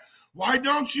that. Why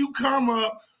don't you come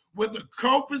up with a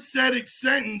copacetic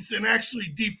sentence and actually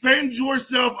defend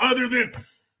yourself other than...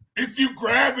 If you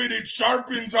grab it, it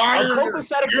sharpens iron. A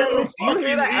copacetic sentence. You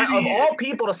hear that? Of all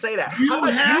people to say that. How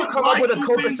about you come up with a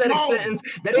copacetic sentence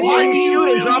that is you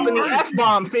shooting, dropping the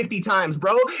F-bomb 50 times,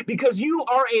 bro? Because you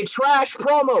are a trash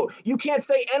promo. You can't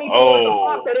say anything what the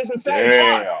fuck that isn't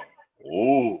said.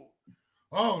 Ooh.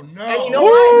 Oh, no. And you know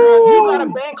what? You got to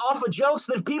bank off of jokes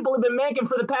that people have been making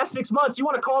for the past 6 months. You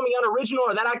want to call me unoriginal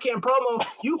or that I can't promo?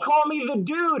 You call me the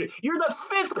dude. You're the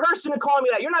 5th person to call me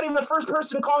that. You're not even the first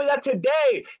person to call me that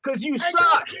today because you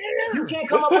suck. You can't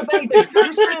come up with anything.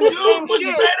 You're saying the same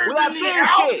shit without saying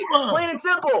shit. Plain and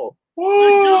simple.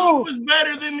 The dude was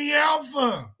better than the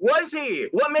alpha. Was he?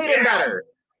 What made him better?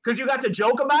 Because you got to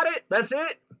joke about it? That's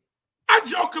it? I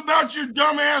joke about your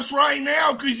dumb ass right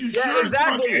now because you sure as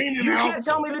fuck ain't an alpha. You can't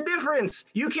tell me the difference.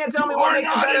 You can't tell me what makes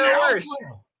it better or worse.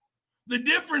 The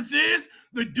difference is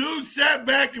the dude sat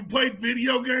back and played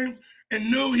video games and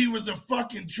knew he was a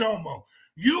fucking chomo.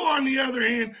 You, on the other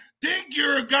hand, think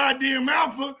you're a goddamn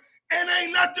alpha and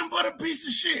ain't nothing but a piece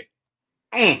of shit.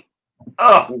 My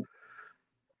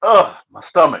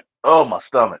stomach. Oh, my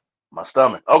stomach. My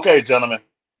stomach. Okay, gentlemen,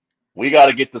 we got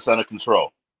to get this under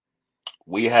control.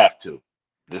 We have to.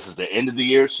 This is the end of the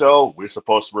year show. We're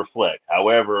supposed to reflect.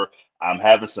 However, I'm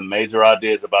having some major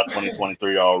ideas about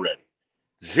 2023 already.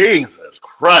 Jesus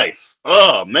Christ.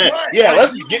 Oh, man. But yeah,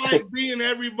 let's get like being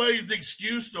everybody's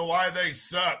excuse to why they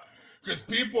suck. Because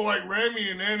people like Remy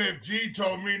and NFG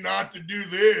told me not to do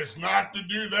this, not to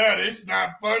do that. It's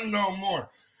not fun no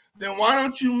more. Then why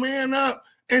don't you man up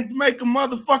and make a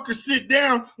motherfucker sit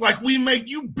down like we make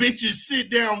you bitches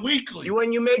sit down weekly?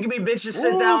 When you make me bitches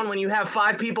sit down when you have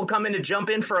 5 people come in to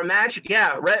jump in for a match?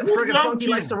 Yeah, friggin' Funky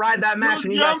likes to ride that match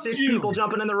when you got 6 people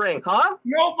jumping in the ring, huh?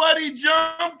 Nobody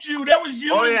jumped you. That was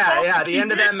you. Oh, yeah, the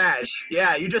end of that match.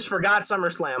 Yeah, you just forgot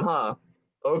SummerSlam, huh?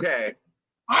 Okay.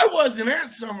 I wasn't at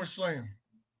SummerSlam.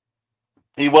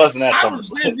 He wasn't at SummerSlam. I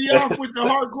was busy off with the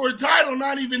hardcore title,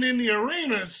 not even in the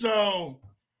arena, so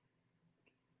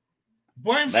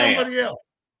blame somebody else.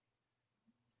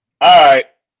 All right.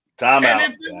 Time out.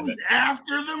 And if it was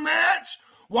after the match,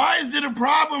 why is it a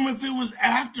problem if it was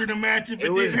after the match? If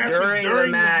it was didn't happen during the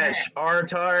match?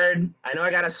 Artard. I know I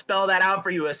got to spell that out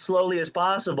for you as slowly as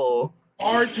possible.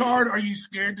 Artard, are you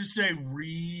scared to say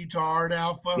retard,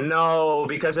 Alpha? No,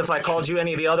 because if I called you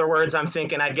any of the other words, I'm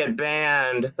thinking I'd get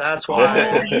banned. That's why.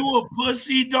 Oh, you a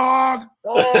pussy dog?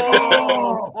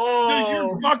 Does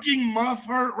your fucking muff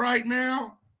hurt right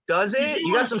now? Does it?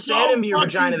 You got some sand in your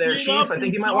vagina there, Chief. I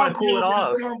think you might want to cool it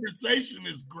off. This conversation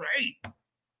is great.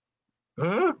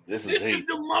 Huh? This is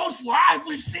the most live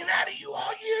we've seen out of you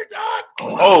all year, dog.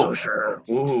 Oh, I'm so sure.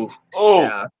 Ooh. Oh.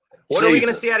 Yeah. What are we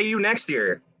going to see out of you next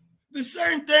year? The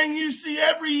same thing you see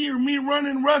every year, me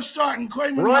running roughshod and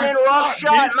claiming running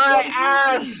roughshod my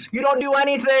ass. You don't do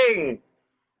anything.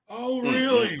 Oh,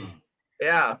 really?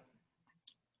 Yeah.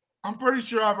 I'm pretty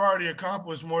sure I've already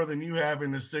accomplished more than you have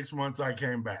in the 6 months I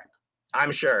came back.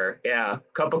 I'm sure, yeah.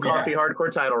 Cup of coffee, hardcore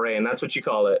title reign. That's what you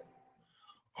call it.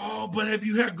 Oh, but have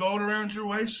you had gold around your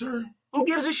waist, sir? Who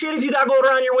gives a shit if you got gold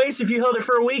around your waist if you held it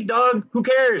for a week, dog? Who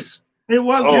cares? It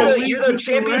wasn't. You're the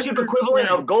championship equivalent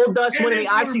of Gold Dust winning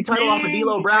the IC title off of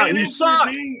D'Lo Brown. You suck.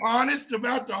 Being honest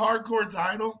about the hardcore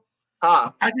title,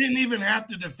 I didn't even have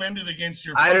to defend it against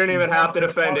your. I didn't even have to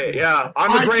defend it. Yeah,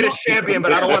 I'm the greatest champion,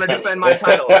 but I don't want to defend my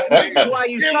title. This is why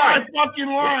you suck. Am I fucking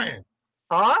lying?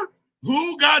 Huh?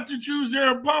 Who got to choose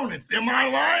their opponents? Am I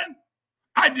lying?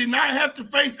 I did not have to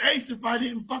face Ace if I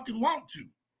didn't fucking want to.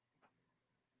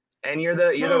 And you're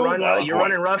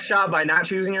running roughshod by not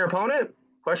choosing your opponent?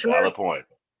 Question mark? Valid point.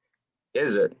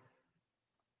 Is it?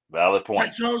 Valid point. I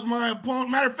chose my opponent.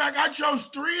 Matter of fact, I chose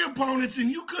 3 opponents and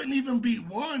you couldn't even beat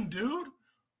one, dude.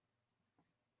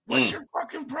 What's your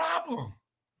fucking problem?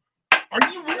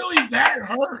 Are you really that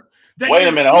hurt? Wait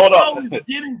a minute, hold on. Is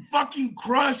getting fucking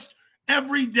crushed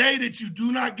every day that you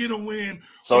do not get a win.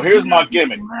 So here's my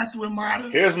gimmick.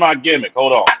 Here's my gimmick.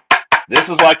 Hold on. This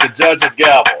is like the judge's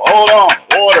gavel. Hold on.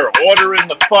 Order in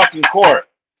the fucking court.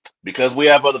 Because we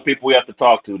have other people we have to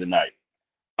talk to tonight.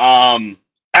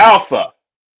 Alpha.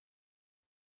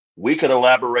 We could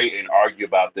elaborate and argue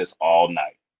about this all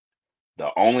night.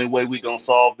 The only way we're going to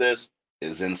solve this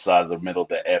is inside the middle of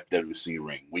the FWC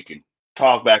ring. We can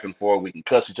talk back and forth. We can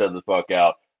cuss each other the fuck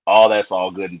out. All that's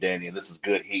all good and dandy. This is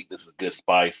good heat. This is good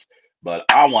spice. But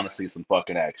I want to see some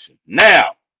fucking action.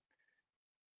 Now,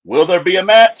 will there be a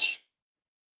match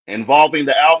involving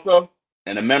the Alpha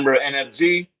and a member of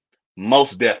NFG?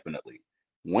 Most definitely.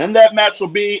 When that match will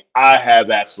be, I have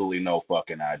absolutely no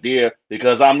fucking idea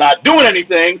because I'm not doing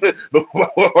anything before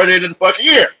the end of the fucking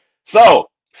year. So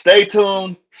stay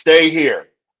tuned, stay here.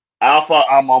 Alpha,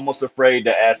 I'm almost afraid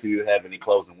to ask if you have any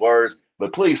closing words,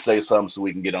 but please say something so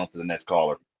we can get on to the next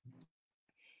caller.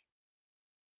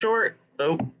 Short.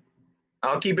 Oh,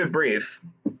 I'll keep it brief.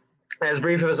 As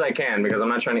brief as I can because I'm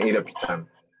not trying to eat up your time.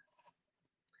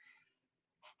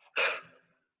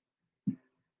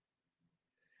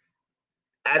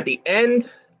 At the end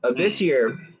of this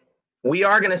year, we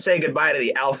are going to say goodbye to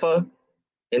the Alpha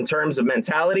in terms of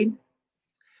mentality.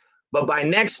 But by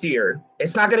next year,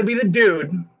 it's not going to be the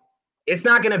dude. It's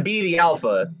not going to be the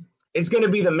Alpha. It's going to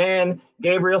be the man,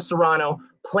 Gabriel Serrano,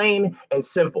 plain and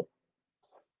simple.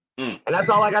 And that's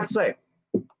all I got to say.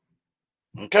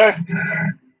 Okay.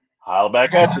 Holla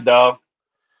back at you, dog.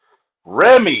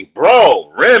 Remy,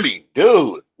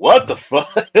 dude, what the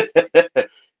fuck?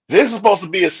 This is supposed to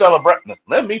be a celebration.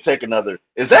 Let me take another.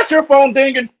 Is that your phone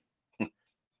dinging?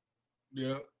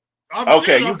 Yeah. I'm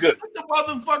good. The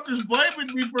motherfuckers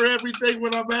blaming me for everything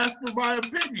when I'm asked for my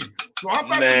opinion. So I'm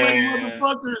about to make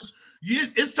motherfuckers.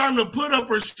 It's time to put up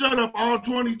or shut up all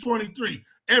 2023.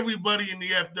 Everybody in the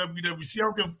FWWC, I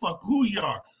don't give a fuck who you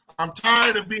are. I'm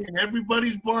tired of being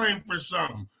everybody's blame for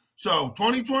something. So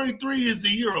 2023 is the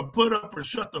year of put up or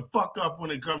shut the fuck up when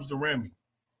it comes to Remy.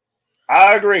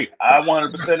 I agree. I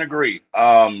 100% agree.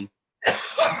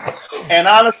 And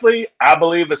honestly, I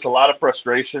believe it's a lot of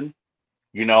frustration,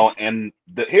 and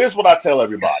here's what I tell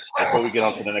everybody before we get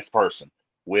on to the next person,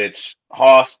 which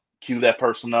Hoss, cue that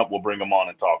person up, we'll bring them on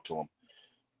and talk to them.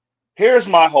 Here's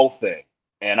my whole thing,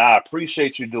 and I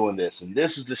appreciate you doing this, and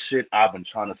this is the shit I've been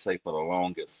trying to say for the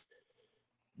longest.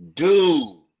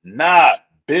 Do not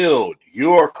build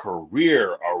your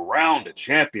career around the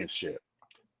championship.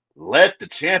 Let the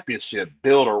championship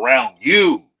build around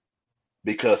you,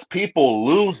 because people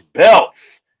lose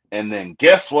belts, and then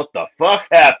guess what the fuck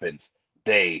happens?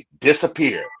 They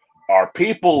disappear. Or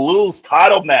people lose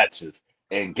title matches,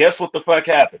 and guess what the fuck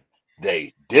happens?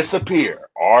 They disappear,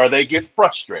 or they get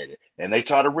frustrated and they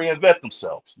try to reinvent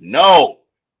themselves. No,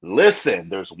 listen,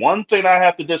 there's one thing I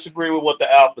have to disagree with what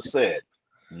the Alpha said.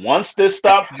 Once this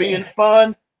stops being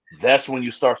fun, that's when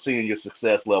you start seeing your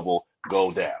success level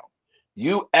go down.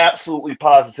 You absolutely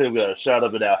positively, without a shadow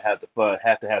of a doubt, have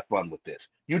to have fun with this.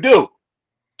 You do.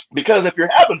 Because if you're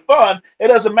having fun, it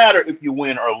doesn't matter if you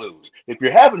win or lose. If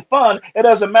you're having fun, it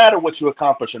doesn't matter what you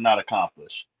accomplish or not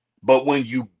accomplish. But when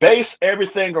you base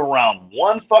everything around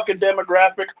one fucking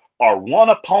demographic or one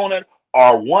opponent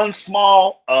or one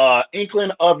small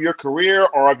inkling of your career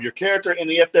or of your character in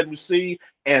the FWC,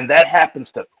 and that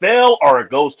happens to fail or it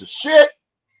goes to shit,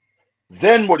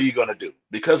 then what are you going to do?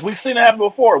 Because we've seen it happen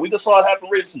before. We just saw it happen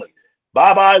recently.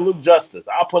 Bye-bye, Luke Justice.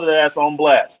 I'll put his ass on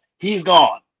blast. He's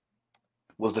gone.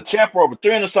 Was the champ for over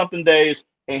 300-something days,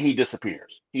 and he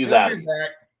disappears. He's out of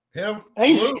here.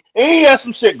 He has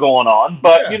some shit going on,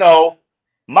 but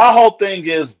my whole thing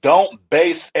is don't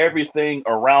base everything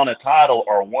around a title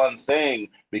or one thing,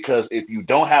 because if you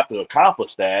don't have to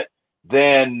accomplish that,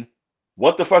 then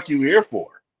what the fuck you here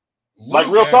for? Like,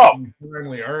 real talk. He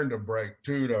finally earned a break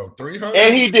too, though. 300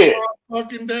 and he did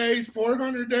fucking days,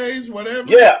 400 days, whatever.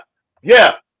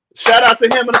 Yeah. Shout out to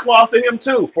him and applause to him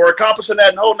too for accomplishing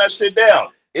that and holding that shit down.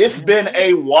 It's been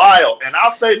a while, and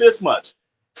I'll say this much.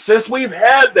 Since we've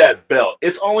had that belt,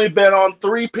 it's only been on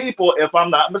 3 people, if I'm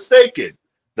not mistaken.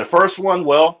 The first one,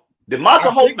 did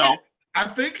Mata Hope know? I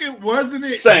think it wasn't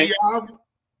it. Saint.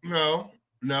 No.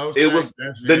 It Saint, was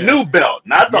the new belt,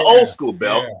 not the old school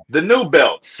belt. Yeah. The new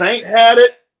belt. Saint had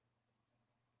it.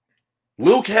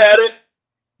 Luke had it.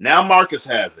 Now Marcus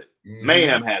has it.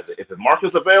 Mayhem has it. If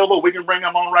Marcus available, we can bring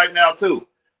him on right now too.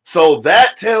 So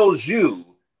that tells you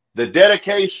the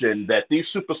dedication that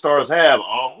these superstars have.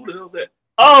 Oh, who the hell is that?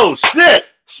 Oh shit!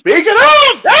 Speaking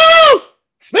of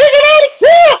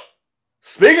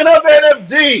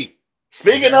NFG,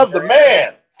 speaking of the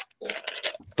man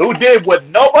who did what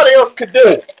nobody else could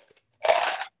do.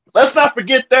 Let's not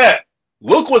forget that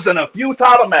Luke was in a few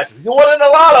title matches. He wasn't in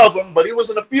a lot of them, but he was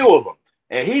in a few of them,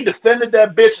 and he defended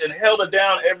that bitch and held it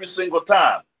down every single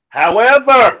time.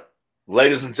 However,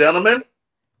 ladies and gentlemen,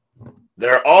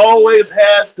 there always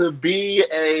has to be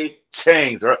a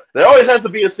change. There always has to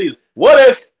be a season. What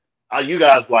if you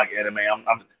guys like anime?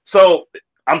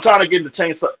 I'm trying to get into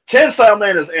Chainsaw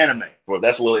Man is anime.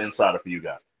 That's a little insider for you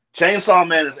guys. Chainsaw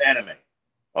Man is anime.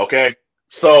 Okay,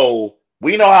 so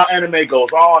we know how anime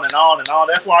goes on and on and on.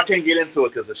 That's why I can't get into it,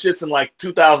 because the shit's in like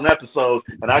 2,000 episodes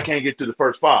and I can't get through the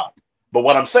first 5. But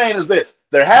what I'm saying is this: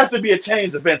 there has to be a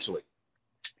change eventually.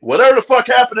 Whatever the fuck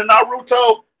happened in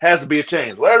Naruto has to be a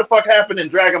change. Whatever the fuck happened in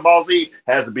Dragon Ball Z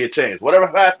has to be a change. Whatever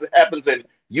happens in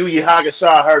Yu Yu Hakusho,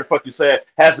 I heard the fuck you said,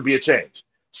 has to be a change.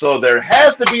 So there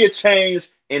has to be a change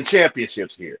in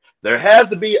championships here. There has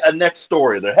to be a next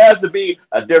story. There has to be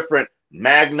a different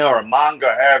manga or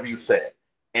manga, however you say it.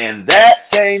 And that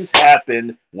change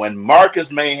happened when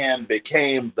Marcus Mayhem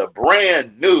became the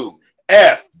brand new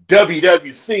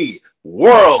FWWC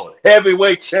World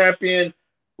Heavyweight Champion.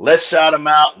 Let's shout him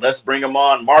out. Let's bring him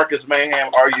on. Marcus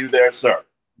Mayhem, are you there, sir?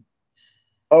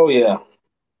 Oh, yeah.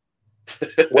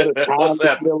 What a time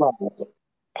to be alive.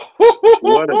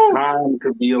 What a time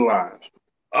to be alive.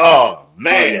 Oh,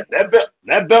 man.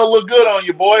 That belt look good on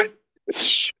you, boy.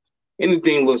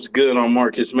 Anything looks good on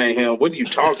Marcus Mayhem. What are you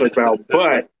talking about?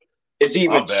 But it's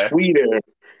even sweeter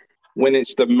when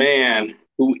it's the man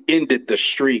who ended the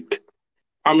streak.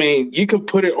 I mean, you can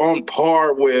put it on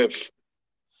par with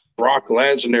Brock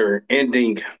Lesnar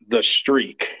ending the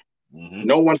streak.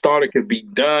 No one thought it could be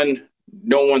done.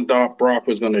 No one thought Brock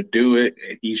was going to do it,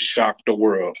 and he shocked the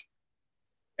world.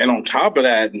 And on top of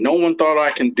that, no one thought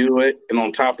I can do it. And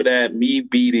on top of that, me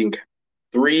beating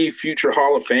 3 future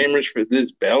Hall of Famers for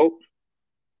this belt.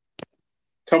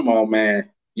 Come on, man.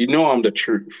 You know I'm the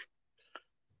truth.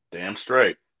 Damn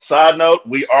straight. Side note,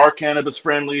 we are cannabis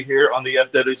friendly here on the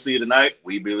FWC tonight.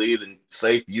 We believe in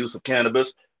safe use of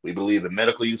cannabis. We believe in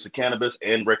medical use of cannabis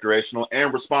and recreational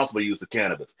and responsible use of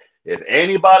cannabis. If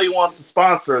anybody wants to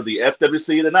sponsor the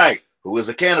FWC tonight, who is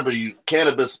a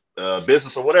cannabis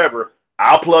business or whatever,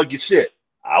 I'll plug your shit.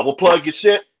 I will plug your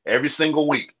shit every single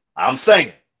week. I'm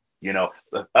saying, you know,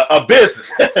 a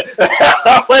business. Wait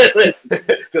a minute,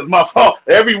 because my phone,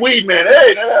 every weed man,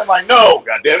 hey, I'm like, no,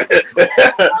 goddamn it.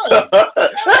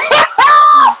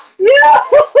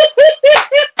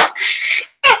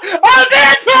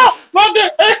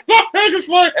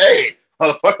 Hey,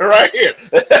 motherfucker, right here.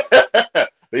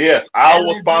 But yes, I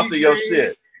will sponsor your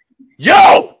shit.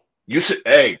 Yo, you should.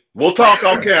 Hey, we'll talk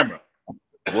on camera.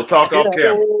 We'll talk off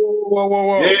camera.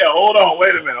 Whoa. Yeah, hold on.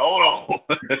 Wait a minute. Hold on.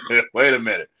 Wait a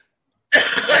minute.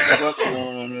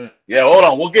 Yeah, hold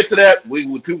on. We'll get to that.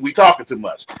 We talking too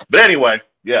much. But anyway,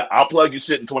 yeah, I'll plug your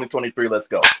shit in 2023. Let's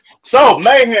go. So,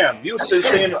 Mayhem, you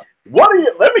saying, what are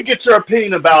you? Let me get your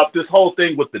opinion about this whole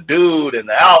thing with the dude and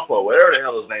the Alpha, whatever the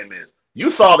hell his name is. You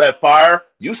saw that fire.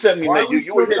 You sent me. Why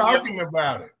you were talking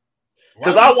about it?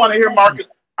 Because I want to hear Marcus.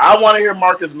 I want to hear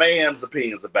Marcus Mayhem's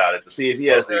opinions about it to see if he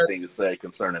has anything to say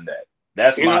concerning that.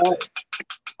 That's my take.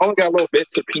 I only got little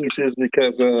bits and pieces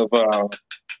because of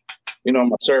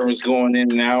my service going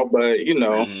in and out, but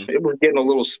it was getting a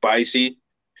little spicy.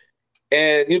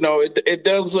 And it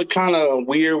does look kind of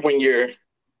weird when you're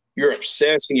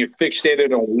obsessed and you're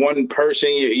fixated on one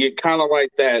person. You're kind of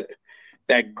like that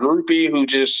groupie who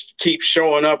just keeps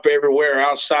showing up everywhere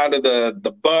outside of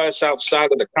the bus,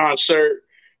 outside of the concert,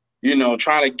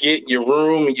 trying to get your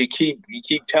room, and you keep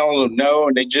telling them no,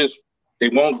 and they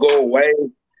won't go away.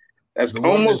 That's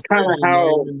almost kind of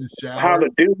how the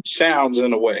dude sounds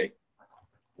in a way.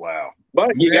 Wow.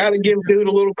 But you got to give dude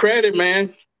a little credit,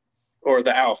 man. Or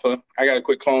the Alpha. I got to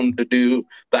quit calling the dude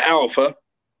the Alpha.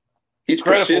 He's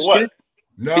persistent.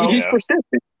 No. He's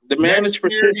persistent. The man is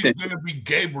persistent. He's going to be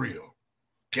Gabriel.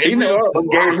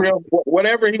 Gabriel,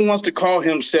 whatever he wants to call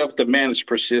himself, the man is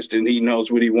persistent. He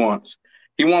knows what he wants.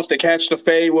 He wants to catch the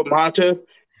fade with Manta,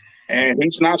 and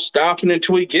he's not stopping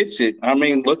until he gets it. I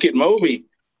mean, look at Moby.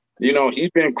 He's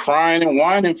been crying and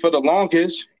whining for the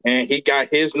longest, and he got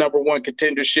his number one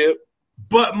contendership.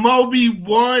 But Moby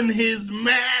won his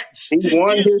match. He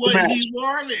wanted.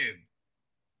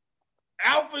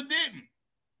 Alpha didn't.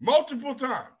 Multiple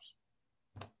times.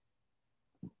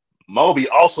 Moby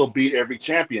also beat every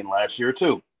champion last year,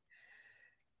 too.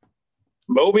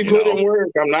 Moby put in work.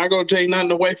 I'm not going to take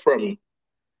nothing away from him.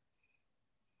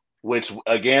 Which,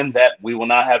 again, that we will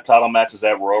not have title matches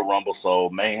at Royal Rumble.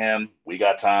 So, Mayhem, we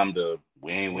got time to.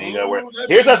 We ain't got to worry.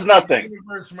 That's another thing.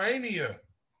 Mania.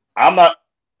 I'm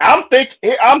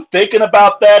thinking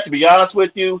about that, to be honest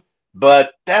with you,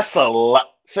 but that's a lot.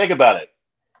 Think about it.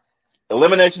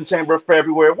 Elimination Chamber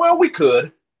February. Well, we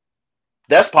could.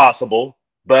 That's possible,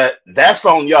 but that's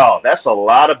on y'all. That's a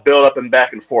lot of build up and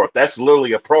back and forth. That's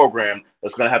literally a program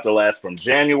that's going to have to last from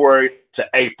January to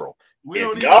April.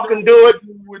 If y'all can do it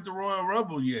with the Royal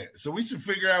Rumble yet, so we should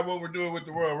figure out what we're doing with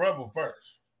the Royal Rumble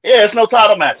first. Yeah, it's no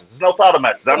title matches. I'm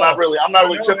not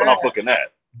really tripping on booking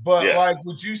that. But like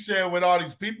what you said, with all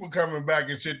these people coming back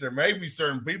and shit, there may be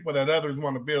certain people that others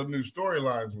want to build new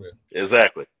storylines with.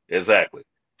 Exactly.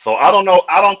 So I don't know.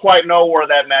 I don't quite know where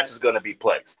that match is going to be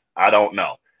placed. I don't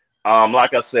know.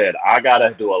 Like I said, I got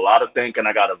to do a lot of thinking.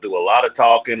 I got to do a lot of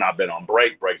talking. I've been on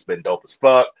break. Break's been dope as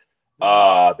fuck.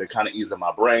 Been kind of easing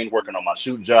my brain, working on my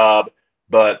shoot job.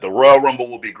 But the Royal Rumble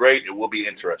will be great. It will be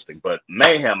interesting. But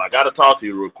Mayhem, I got to talk to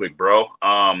you real quick, bro.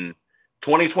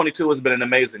 2022 has been an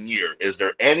amazing year. Is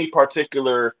there any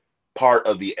particular part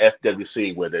of the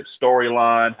FWC, whether it's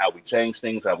storyline, how we change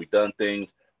things, how we done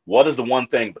things? What is the one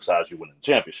thing, besides you winning the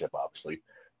championship, obviously,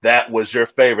 that was your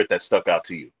favorite that stuck out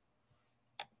to you?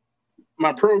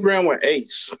 My program with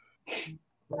Ace.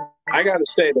 I got to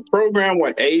say, the program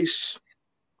with Ace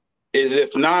is,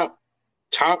 if not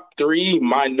top 3,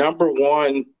 my number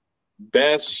one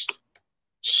best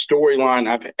storyline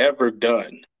I've ever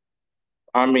done.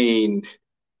 I mean,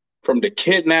 from the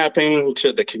kidnapping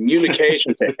to the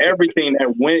communication to everything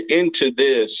that went into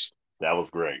this. That was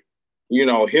great.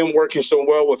 Him working so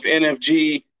well with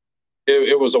NFG,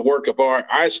 it was a work of art.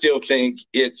 I still think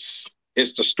it's the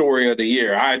story of the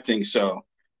year. I think so.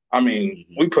 I mean,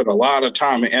 we put a lot of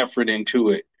time and effort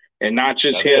into it. And not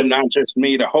just him, not just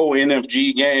me, the whole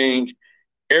NFG gang,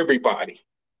 everybody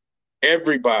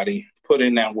put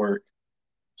in that work.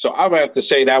 So I would have to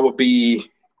say that would be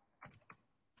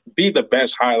the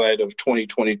best highlight of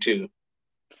 2022.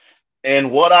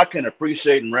 And what I can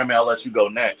appreciate, and Remy, I'll let you go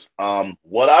next.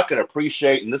 What I can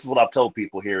appreciate, and this is what I've told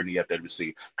people here in the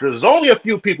FWC, because there's only a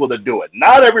few people that do it.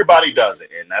 Not everybody does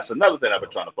it. And that's another thing I've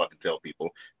been trying to fucking tell people.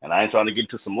 And I ain't trying to get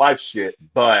into some life shit,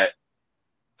 but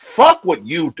fuck what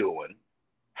you doing.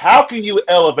 How can you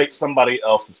elevate somebody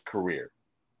else's career?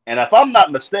 And if I'm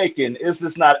not mistaken, is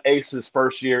this not Ace's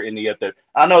first year in the FWWC?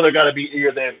 I know they're going to be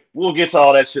year then. We'll get to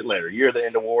all that shit later. Year the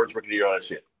end awards, rookie year, all that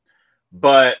shit.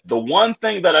 But the one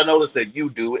thing that I noticed that you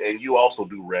do, and you also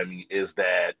do, Remy, is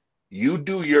that you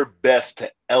do your best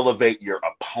to elevate your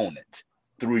opponent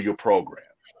through your program.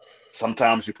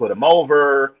 Sometimes you put them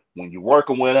over when you're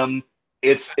working with them.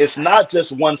 It's not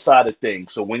just one-sided thing.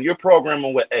 So when you're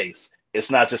programming with Ace, it's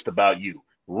not just about you.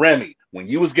 Remy, when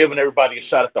you was giving everybody a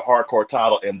shot at the hardcore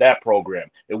title in that program,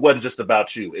 it wasn't just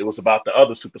about you. It was about the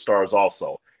other superstars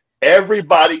also.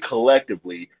 Everybody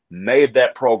collectively made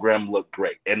that program look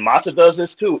great. And Mata does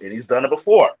this too, and he's done it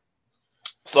before.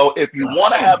 So if you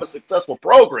want to have a successful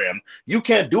program, you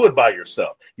can't do it by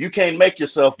yourself. You can't make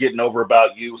yourself getting over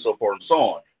about you, so forth and so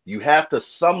on. You have to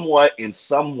somewhat, in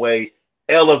some way,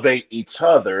 elevate each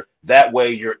other. That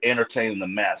way you're entertaining the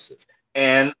masses.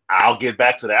 And I'll get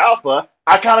back to the alpha.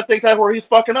 I kind of think that's where he's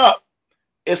fucking up.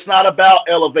 It's not about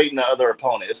elevating the other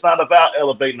opponent. It's not about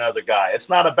elevating the other guy. It's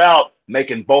not about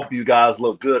making both of you guys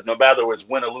look good, no matter it's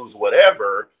win or lose,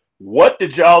 whatever. What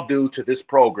did y'all do to this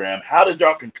program? How did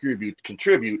y'all contribute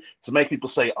to make people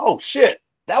say, oh, shit,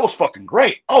 that was fucking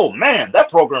great. Oh, man, that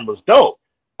program was dope.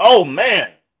 Oh,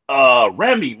 man,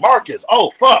 Remy, Marcus,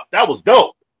 oh, fuck, that was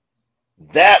dope.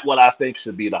 That what I think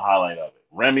should be the highlight of it.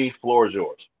 Remy, floor is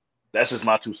yours. That's just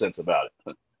my 2 cents about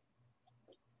it.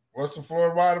 What's the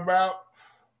floor wide about?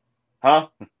 Huh?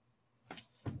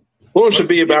 Floor should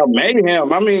be about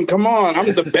mayhem. I mean, come on.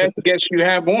 I'm the best guest you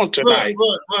have on tonight.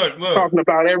 Look. Talking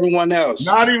about everyone else.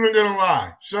 Not even gonna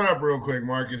lie. Shut up real quick,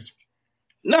 Marcus.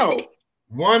 No.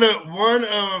 One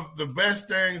of the best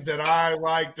things that I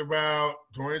liked about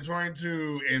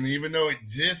 2022, and even though it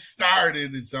just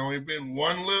started, it's only been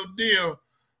one little deal.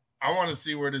 I want to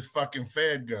see where this fucking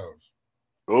Fed goes.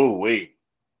 Oh, wait.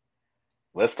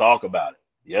 Let's talk about it.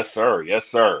 Yes, sir. Yes,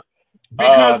 sir.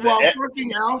 Because while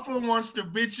fucking Alpha wants to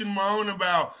bitch and moan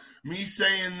about me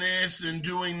saying this and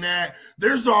doing that,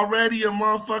 there's already a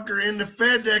motherfucker in the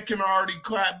Fed that can already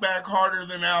clap back harder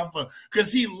than Alpha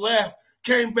because he left,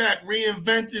 came back,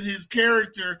 reinvented his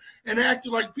character, and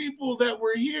acted like people that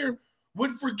were here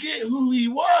would forget who he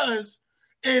was.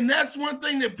 And that's one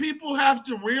thing that people have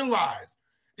to realize.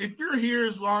 If you're here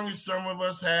as long as some of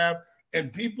us have,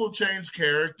 and people change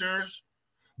characters,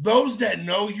 those that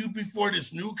know you before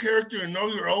this new character and know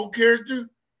your old character,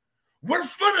 we're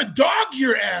finna dog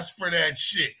your ass for that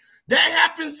shit. That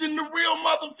happens in the real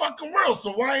motherfucking world.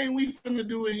 So why ain't we finna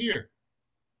do it here?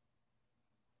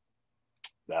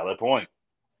 Valid point.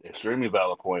 Extremely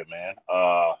valid point, man.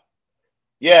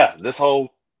 Yeah, this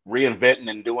whole reinventing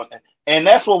and doing, and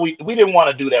that's what we didn't want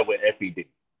to do that with FED.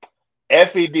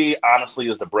 FED honestly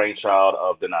is the brainchild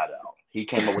of the Night Owl. He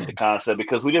came up with the concept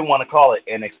because we didn't want to call it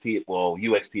NXT, well,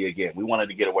 UXT again. We wanted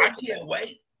to get away from it. I can't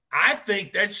wait. I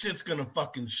think that shit's going to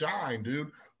fucking shine, dude,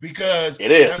 because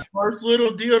it is. That first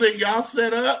little deal that y'all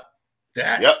set up,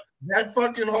 that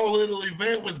fucking whole little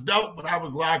event was dope, but I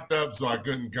was locked up, so I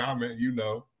couldn't comment, you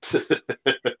know.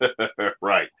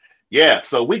 Right. Yeah,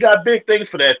 so we got big things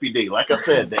for the FED. Like I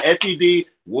said, the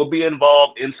FED will be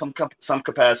involved in some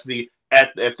capacity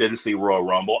at the FWWC Royal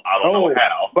Rumble. I don't know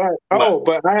how.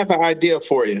 But I have an idea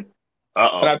for you.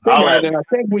 And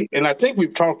I think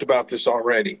we've talked about this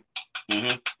already.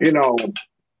 Mm-hmm. You know,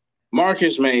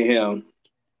 Marcus Mayhem,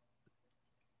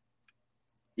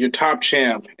 your top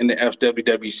champ in the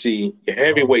FWWC, your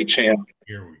heavyweight champ.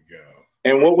 Here we go.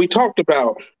 And what we talked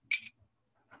about,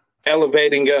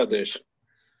 elevating others,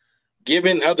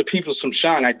 giving other people some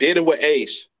shine. I did it with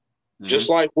Ace, just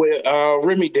like what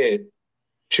Remy did.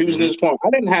 Choosing his point. I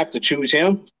didn't have to choose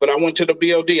him, but I went to the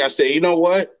BOD. I said, you know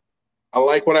what? I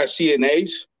like what I see in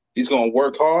Ace. He's going to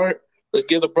work hard. Let's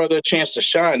give the brother a chance to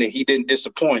shine, and he didn't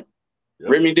disappoint. Yep.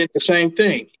 Remy did the same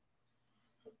thing.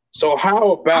 So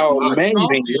how about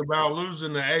about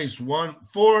losing the Ace? One,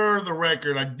 for the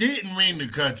record, I didn't mean to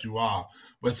cut you off,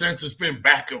 but since it's been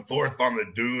back and forth on the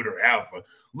dude or Alpha,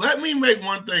 let me make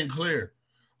one thing clear.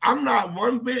 I'm not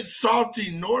one bit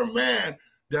salty nor mad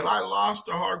that I lost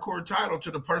the hardcore title to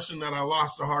the person that I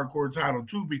lost the hardcore title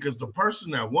to, because the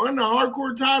person that won the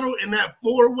hardcore title in that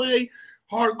 4-way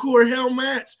hardcore hell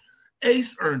match,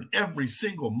 Ace earned every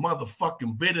single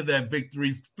motherfucking bit of that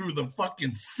victory through the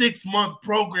fucking 6-month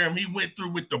program he went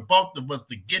through with the both of us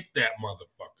to get that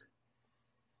motherfucker.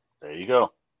 There you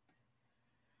go.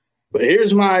 But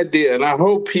here's my idea, and I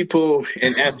hope people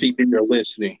in FED are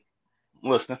listening.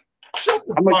 Listen. Shut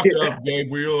the fuck up,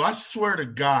 Gabriel. I swear to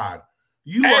God.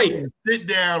 You are going to sit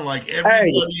down like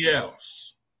everybody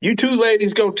else. You two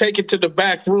ladies go take it to the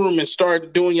back room and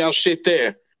start doing y'all shit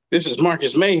there. This is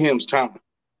Marcus Mayhem's time.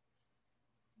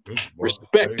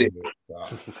 Respect it.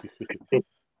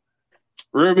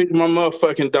 Ruby's my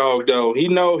motherfucking dog, though. He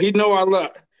know I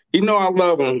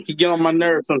love him. He get on my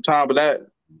nerves sometimes, but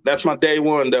that's my day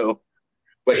one, though.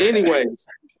 But anyways,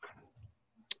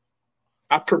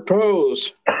 I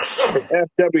propose for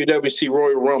FWWC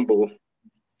Royal Rumble,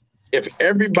 if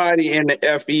everybody in the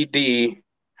FED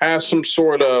has some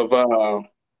sort of,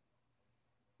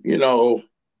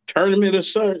 tournament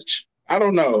as such, I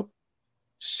don't know.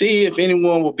 See if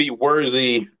anyone will be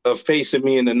worthy of facing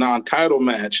me in the non-title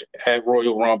match at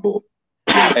Royal Rumble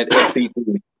at FED.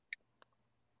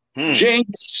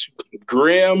 Jinx,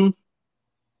 Grim,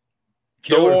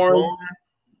 Thorn,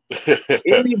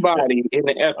 anybody in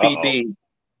the FED.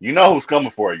 You know who's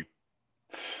coming for you.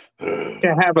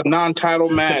 Can have a non-title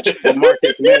match with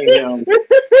Marcus Mayhem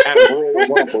at Royal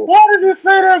Rumble. Why did you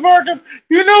say that, Marcus?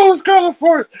 You know who's coming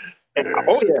for you.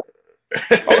 Oh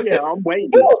yeah, I'm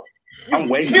waiting.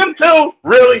 You too?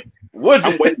 Really? Would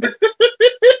you?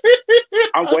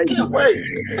 I'm waiting.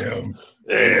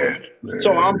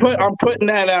 So I'm putting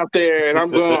that out there, and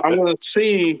I'm gonna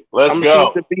see. Let's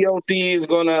go. See if the BOT is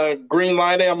gonna green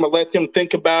light it. I'm gonna let them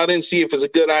think about it and see if it's a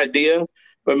good idea.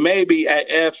 But maybe at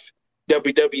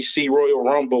FWWC Royal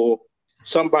Rumble,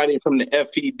 somebody from the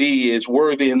FED is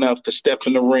worthy enough to step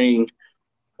in the ring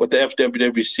with the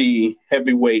FWWC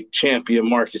heavyweight champion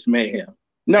Marcus Mayhem.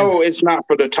 No, it's not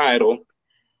for the title.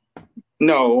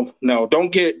 No,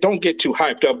 don't get too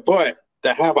hyped up. But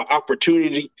to have an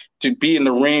opportunity to be in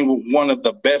the ring with one of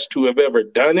the best who have ever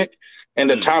done it and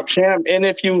the top champ, and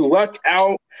if you luck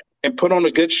out and put on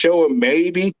a good show and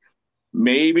maybe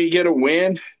get a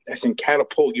win, that can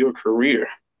catapult your career.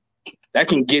 That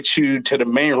can get you to the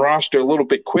main roster a little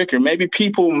bit quicker. Maybe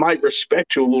people might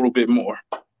respect you a little bit more.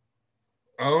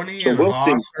 Oni and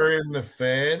Haas are in the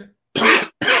Fed.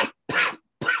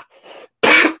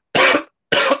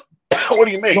 What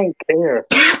do you mean? I don't care.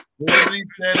 Lizzie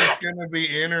said it's going to be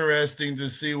interesting to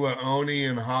see what Oni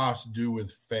and Haas do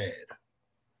with Fed.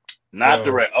 Not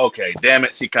direct. Okay, damn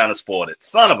it. She kind of spoiled it.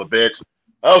 Son of a bitch.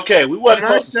 Okay, we wasn't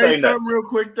supposed to say something real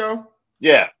quick, though?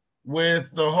 Yeah.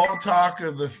 With the whole talk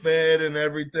of the Fed and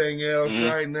everything else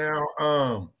right now,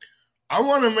 I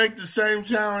want to make the same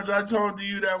challenge I told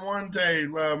you that one day,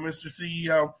 Mr.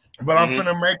 CEO, but I'm going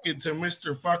to make it to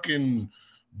Mr. fucking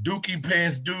Dookie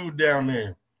Pants dude down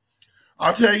there.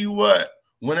 I'll tell you what,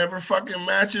 whenever fucking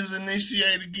matches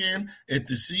initiate again, if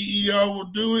the CEO will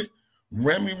do it,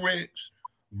 Remy Riggs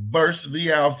versus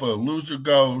the Alpha, loser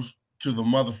goes to the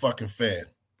motherfucking Fed.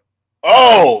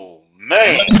 Oh,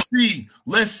 man.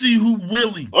 Let's see who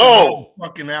really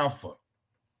fucking Alpha.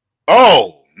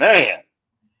 Oh, man.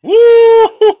 Woo!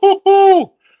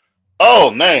 Oh,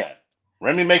 man.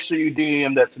 Remy, make sure you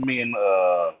DM that to me in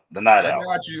the night out. I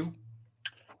got you.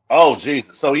 Oh,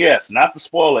 Jesus. So, yes, not to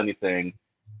spoil anything,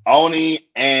 Oni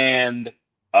and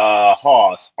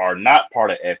Haas are not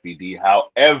part of FED.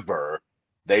 However,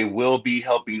 they will be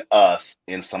helping us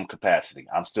in some capacity.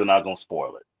 I'm still not going to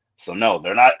spoil it. So, no,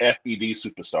 they're not FED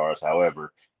superstars.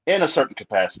 However, in a certain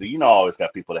capacity, I always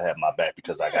got people that have my back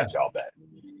because I got y'all back.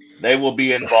 They will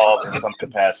be involved in some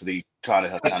capacity, kind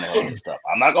of helping stuff.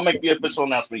 I'm not going to make the official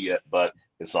announcement yet, but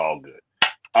it's all good.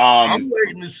 I'm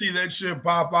waiting to see that shit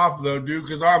pop off though, dude,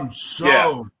 because I'm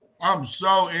so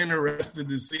interested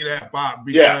to see that pop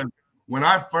because when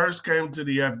I first came to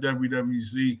the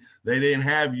FWWC, they didn't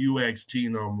have UXT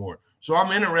no more. So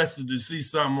I'm interested to see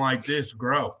something like this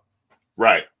grow.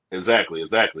 Right. Exactly.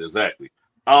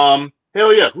 Hell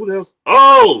yeah. Who else?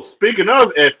 Oh, speaking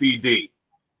of FED,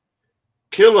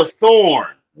 Killer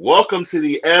Thorn. Welcome to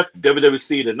the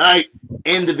FWWC tonight,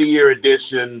 end of the year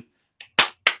edition.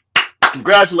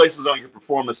 Congratulations on your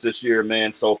performance this year,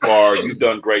 man. So far, you've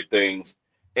done great things.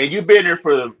 And you've been here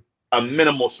for a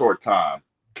minimal short time,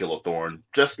 Killer Thorn.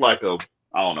 Just like a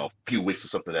few weeks or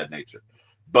something of that nature.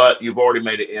 But you've already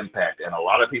made an impact. And a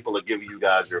lot of people are giving you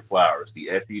guys your flowers. The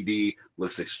FED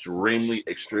looks extremely,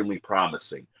 extremely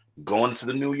promising. Going into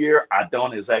the new year, I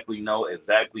don't exactly know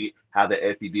how the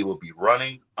FED will be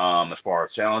running as far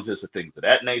as challenges and things of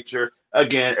that nature.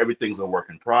 Again, everything's a work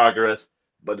in progress.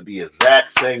 But at the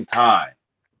exact same time,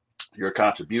 your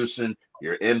contribution,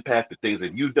 your impact, the things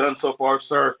that you've done so far,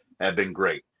 sir, have been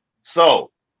great.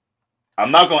 So I'm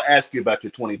not going to ask you about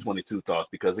your 2022 thoughts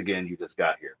because, again, you just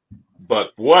got here.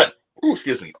 But what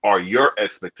are your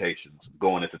expectations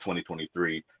going into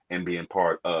 2023 and being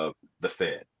part of the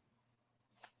Fed?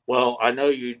 Well, I know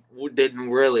you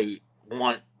didn't really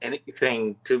want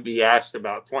anything to be asked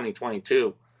about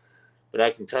 2022, but I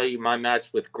can tell you my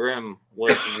match with Grim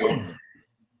was one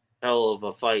hell of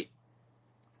a fight.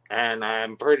 And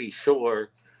I'm pretty sure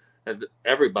that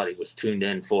everybody was tuned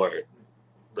in for it.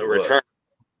 The return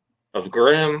of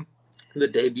Grim, the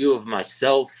debut of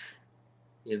myself,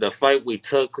 the fight we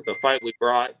took, the fight we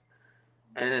brought.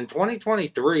 And in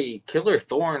 2023, Killer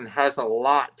Thorn has a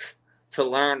lot to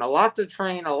learn, a lot to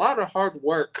train, a lot of hard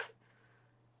work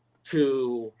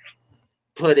to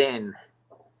put in.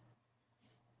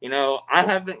 I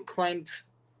haven't claimed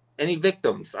any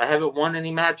victims. I haven't won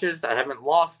any matches. I haven't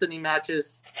lost any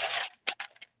matches.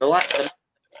 The last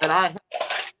that I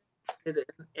had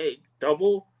a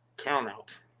double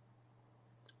countout.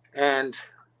 And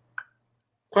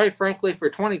quite frankly, for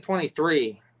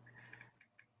 2023,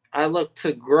 I look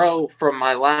to grow from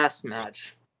my last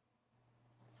match.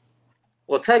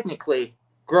 Well, technically,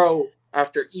 grow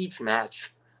after each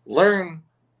match, learn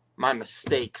my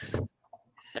mistakes,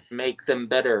 and make them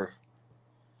better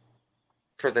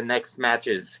for the next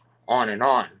matches on and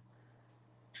on.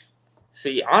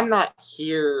 See, I'm not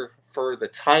here for the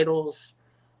titles.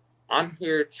 I'm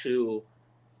here to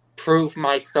prove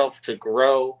myself, to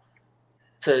grow,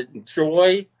 to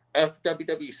enjoy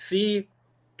FWWC,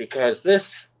 because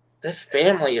this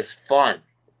family is fun.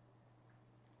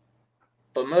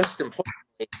 But most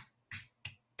importantly,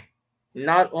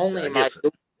 not only am I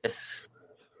doing this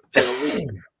for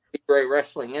the Libre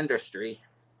wrestling industry,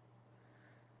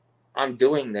 I'm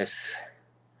doing this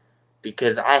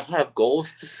because I have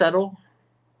goals to settle,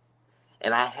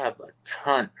 and I have a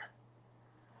ton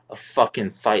of fucking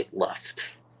fight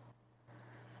left.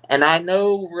 And I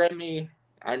know, Remy,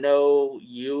 I know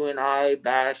you and I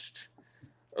bashed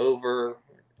over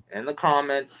in the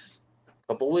comments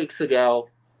a couple weeks ago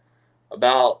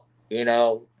about,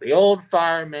 the old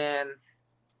fireman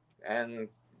and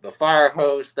the fire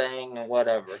hose thing and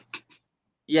whatever.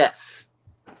 Yes.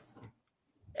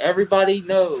 Everybody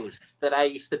knows that I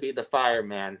used to be the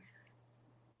fireman.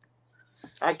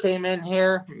 I came in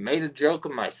here, made a joke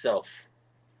of myself.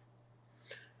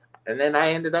 And then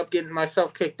I ended up getting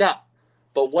myself kicked out.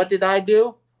 But what did I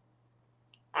do?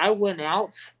 I went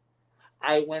out.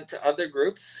 I went to other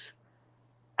groups.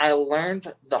 I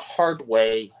learned the hard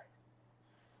way.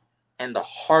 And the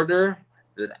harder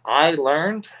that I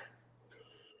learned,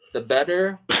 the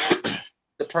better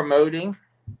the promoting,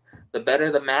 the better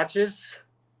the matches,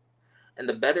 and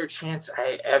the better chance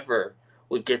I ever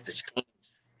would get to change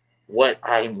what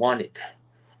I wanted.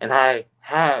 And I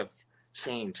have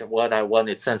changed what I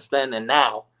wanted since then. And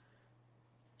now,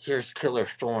 here's Killer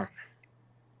Thorn.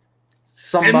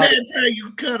 And that's how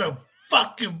you cut a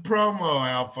fucking promo,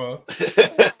 Alpha.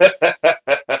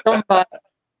 Somebody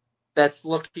that's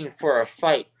looking for a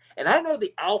fight. And I know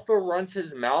the Alpha runs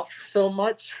his mouth so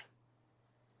much,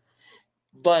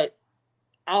 but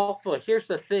Alpha, here's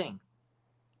the thing.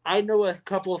 I know a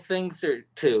couple of things or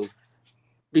two.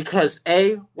 Because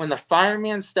when the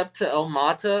fireman stepped to El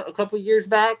Mata a couple of years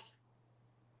back,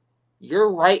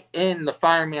 you're right in the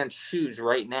fireman's shoes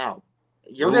right now.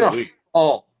 You're going to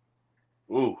fall.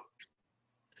 Ooh.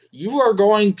 You are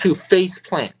going to face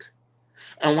plant.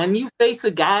 And when you face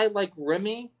a guy like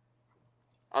Remy,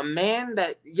 a man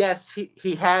that, yes,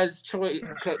 he has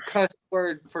cuss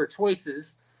word for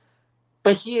choices,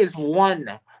 but he is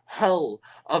one hell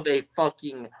of a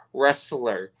fucking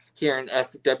wrestler here in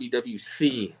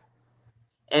FWWC.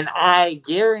 And I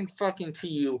guarantee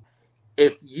you,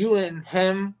 if you and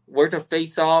him were to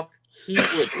face off, he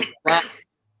would slap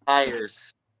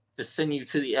tires to send you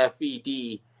to the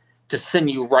FED, to send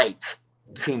you right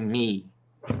to me.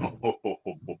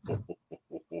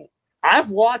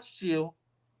 I've watched you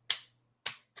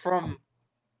from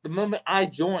the moment I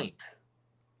joined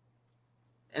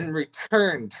and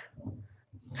returned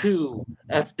to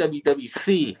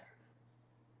FWWC.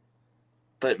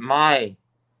 But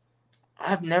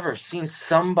I've never seen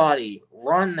somebody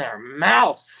run their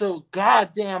mouth so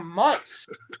goddamn much.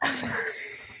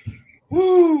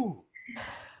 Woo!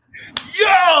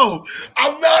 Yo,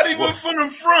 I'm not even from the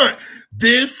front.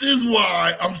 This is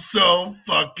why I'm so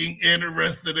fucking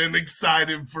interested and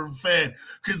excited for Fed.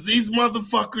 Because these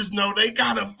motherfuckers know they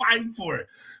gotta fight for it.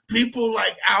 People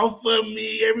like Alpha,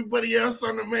 me, everybody else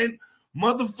on the main,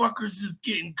 motherfuckers is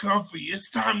getting comfy.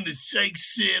 It's time to shake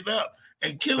shit up.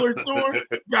 And Killer Thorn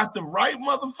got the right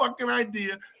motherfucking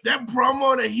idea. That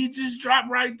promo that he just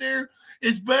dropped right there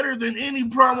is better than any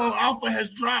promo Alpha has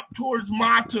dropped towards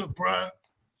Mata, bruh.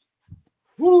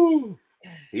 Woo.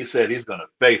 He said he's gonna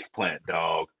face plant,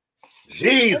 dog.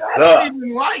 Jesus. I don't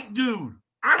even like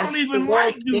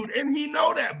dude. And he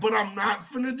know that. But I'm not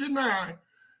finna deny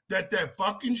that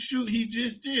fucking shoot he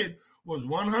just did was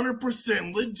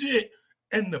 100% legit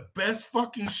and the best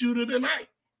fucking shoot of the night.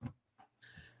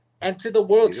 And to the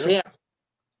world champ,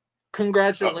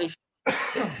 congratulations.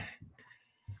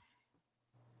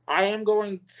 I am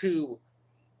going to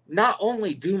not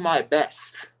only do my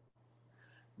best,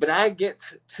 but I get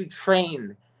to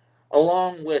train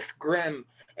along with Grimm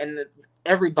and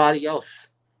everybody else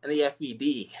in the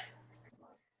FVD.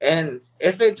 And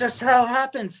if it just so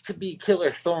happens to be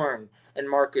Killer Thorn and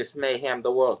Marcus Mayhem,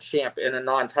 the world champ, in a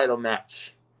non-title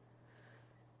match,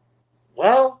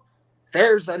 well,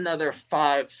 there's another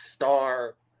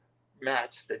 5-star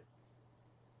match that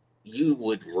you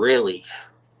would really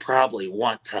probably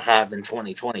want to have in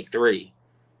 2023,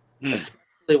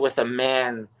 especially with a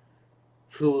man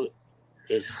who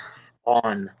is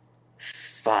on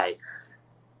fire.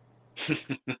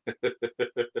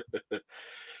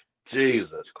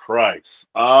 Jesus Christ.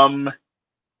 I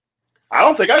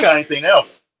don't think I got anything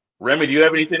else. Remy, do you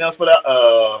have anything else for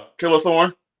that Killer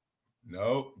Thorn?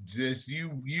 No, just you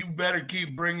better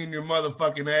keep bringing your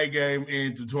motherfucking A game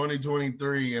into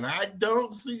 2023, and I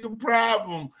don't see a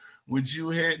problem with you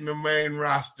hitting the main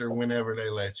roster whenever they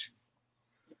let you.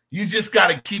 You just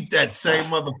got to keep that same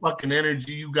motherfucking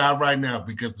energy you got right now,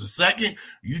 because the second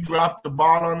you drop the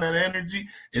ball on that energy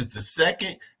is the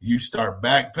second you start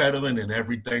backpedaling and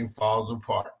everything falls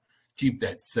apart. Keep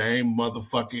that same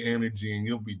motherfucking energy and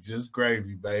you'll be just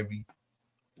gravy, baby.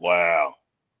 Wow.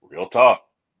 Real talk.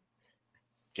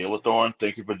 Killer Thorn,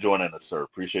 thank you for joining us, sir.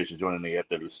 Appreciate you joining the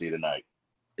FWC tonight.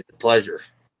 It's a pleasure.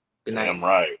 Good night. Damn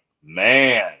right.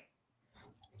 Man.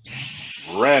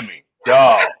 Remy,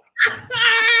 dog.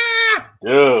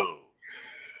 Dude.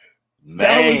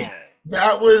 Man.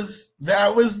 That was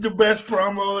the best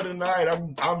promo of the night.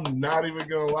 I'm not even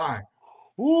gonna lie.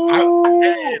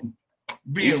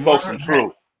 He spoke some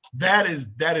truth. That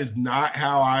is not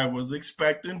how I was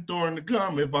expecting Thorn to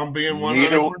come, if I'm being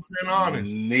 100%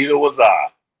 honest. Neither was I.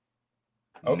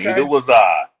 Okay. Neither was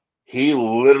I. He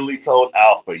literally told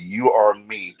Alpha, "You are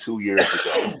me 2 years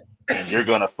ago, and you're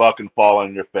gonna fucking fall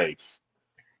on your face."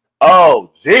 Oh,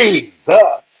 Jesus.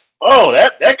 Oh,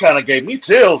 that kind of gave me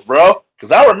chills, bro.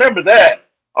 Because I remember that.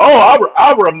 Oh,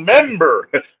 I remember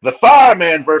the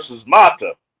Fireman versus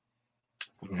Mata.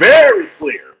 Very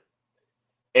clear.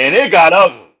 And it got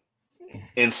ugly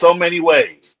in so many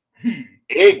ways.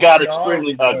 It got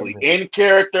extremely ugly in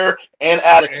character and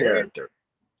out of character.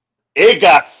 It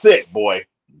got sick, boy.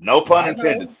 No pun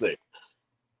intended, sick.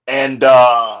 And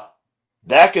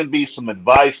that can be some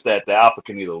advice that the Alpha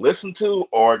can either listen to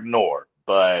or ignore.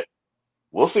 But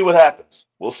we'll see what happens.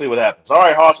 We'll see what happens. All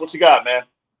right, Hoss, what you got, man?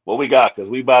 What we got? Because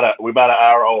we about an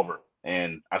hour over,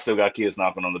 and I still got kids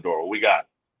knocking on the door. What we got?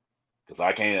 Because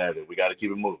I can't have it. We got to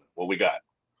keep it moving. What we got?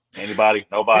 Anybody?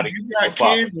 Nobody? If you got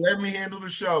kids, let me handle the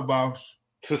show, boss.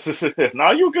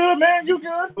 No, you good, man. You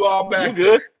good. You all back. You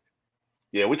good.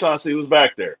 Yeah, we're trying to see who's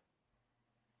back there.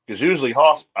 Because usually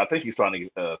Hoss, I think he's trying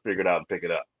to figure it out and pick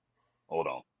it up. Hold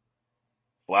on.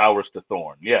 Flowers to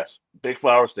Thorn. Yes. Big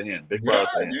flowers to him. Big flowers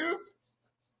to him. Dude.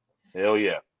 Hell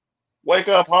yeah. Wake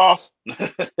up, Hoss.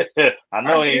 I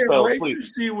know he ain't fell asleep. To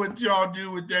see what y'all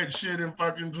do with that shit in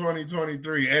fucking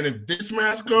 2023. And if this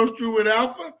match goes through with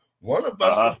Alpha, one of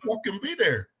us will fucking be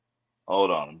there.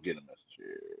 Hold on. I'm getting a message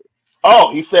here.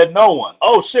 Oh, he said no one.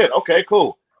 Oh, shit. Okay,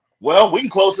 cool. Well, we can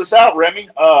close this out, Remy.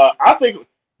 I think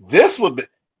this would be...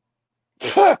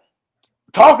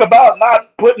 Talk about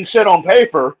not putting shit on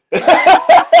paper and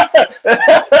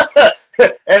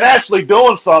actually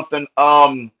doing something.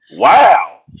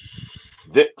 Wow.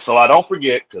 So I don't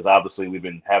forget, because obviously we've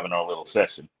been having our little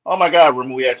session. Oh my God,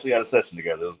 Remy, we actually had a session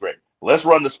together. It was great. Let's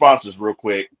run the sponsors real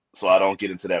quick so I don't get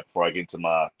into that before I get into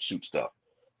my shoot stuff.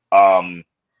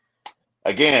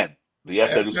 Again, the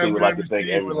FWC would like to thank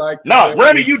everyone. No,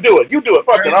 Remy, you do it. You do it.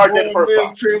 Fucking Art did it first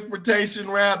time. Transportation,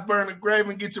 Rathburn, and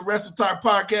Graven. Get your Wrestle Talk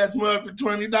podcast mug for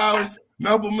 $20.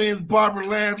 Nobleman's Barber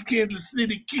Lounge, Kansas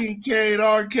City, Kincaid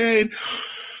Arcade,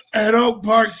 at Oak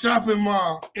Park Shopping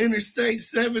Mall, Interstate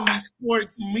 70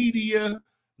 Sports Media,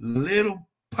 Little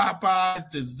Popeyes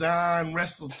Design,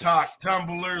 Wrestle Talk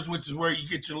tumblers, which is where you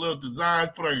get your little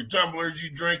designs, put on your tumblers, you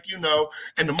drink, and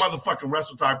the motherfucking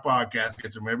Wrestle Talk podcast.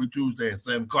 Get them every Tuesday at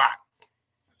 7 o'clock.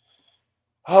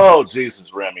 Oh,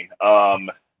 Jesus, Remy. I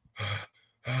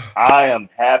am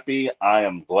happy. I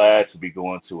am glad to be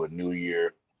going to a new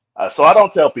year. So I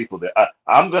don't tell people that.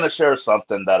 I'm going to share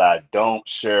something that I don't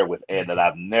share with, and that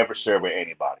I've never shared with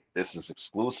anybody. This is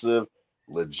exclusive,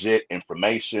 legit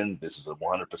information. This is a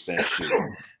 100% shoot.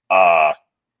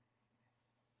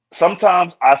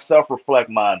 Sometimes I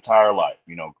self-reflect my entire life,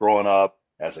 growing up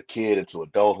as a kid into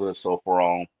adulthood, so far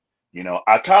on.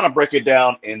 I kind of break it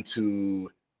down into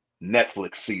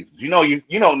Netflix seasons. You know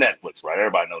Netflix, right?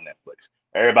 Everybody know Netflix.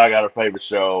 Everybody got a favorite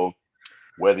show,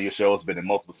 whether your show has been in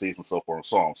multiple seasons, so forth and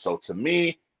so on. So to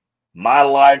me, my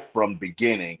life from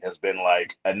beginning has been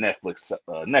like a Netflix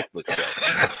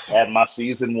show. Had my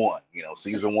season one.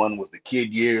 Season one was the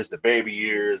kid years, the baby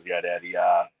years, yada yada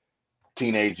yada.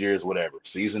 teenage years, whatever.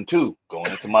 Season 2, going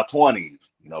into my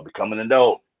 20s, becoming an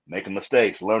adult, making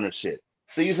mistakes, learning shit.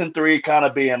 Season 3, kind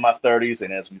of being in my 30s,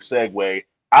 and as we segue,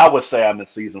 I would say I'm in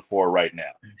season 4 right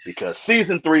now because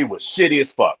season 3 was shitty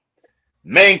as fuck.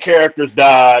 Main characters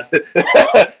died.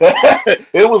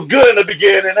 It was good in the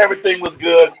beginning, everything was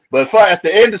good, but at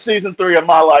the end of season 3 of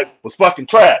my life was fucking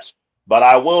trash. But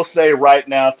I will say right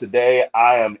now, today,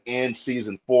 I am in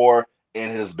season 4,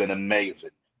 and it has been amazing.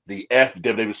 The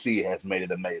FWWC has made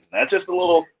it amazing. That's just a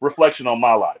little reflection on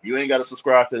my life. You ain't got to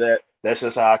subscribe to that. That's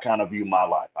just how I kind of view my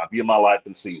life. I view my life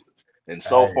in seasons. And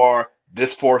so far,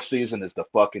 this 4th season is the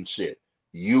fucking shit.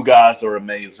 You guys are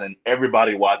amazing.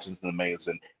 Everybody watching is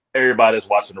amazing. Everybody that's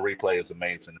watching the replay is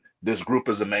amazing. This group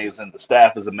is amazing. The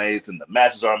staff is amazing. The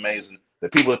matches are amazing. The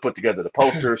people that put together the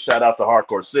posters. Shout out to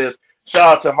Hardcore Sis.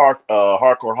 Shout out to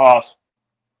Hardcore Hoss,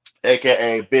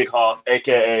 aka Big Hoss,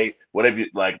 aka whatever you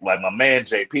like my man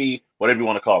JP, whatever you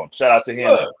want to call him. Shout out to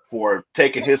him for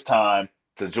taking his time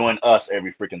to join us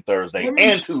every freaking Thursday and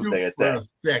Tuesday at that. For a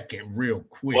second, real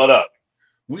quick. What up?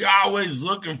 We always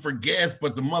looking for guests,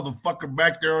 but the motherfucker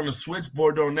back there on the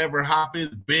switchboard don't ever hop his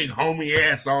big homie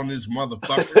ass on this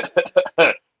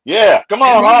motherfucker. Yeah, come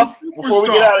on, Hoss. Before we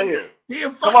get out of here.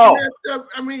 Come on.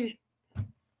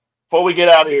 Before we get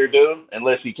out of here, dude,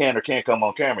 unless he can or can't come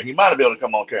on camera. He might have been able to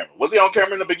come on camera. Was he on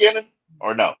camera in the beginning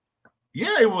or no?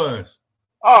 Yeah, he was.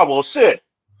 Oh, well, shit.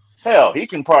 Hell, he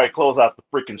can probably close out the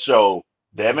freaking show.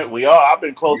 Damn it. I've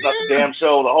been closing out the damn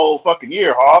show the whole fucking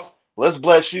year, Hoss. Let's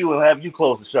bless you and have you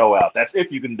close the show out. That's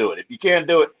if you can do it. If you can't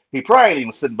do it, he probably ain't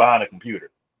even sitting behind a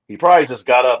computer. He probably just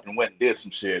got up and went and did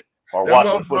some shit or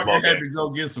watched the football game. Had to go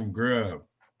get some grub.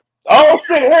 Oh,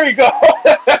 shit. Here you go.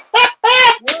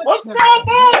 What's up,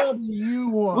 What do you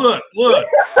want? Look.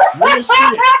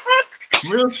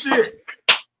 Real shit.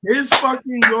 His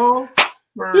fucking goal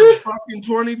for fucking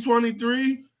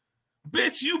 2023,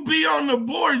 bitch, you be on the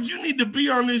board. You need to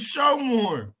be on this show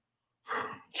more.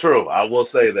 True. I will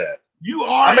say that. You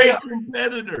are a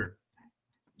competitor.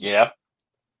 Yeah.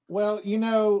 Well,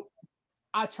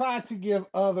 I try to give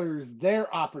others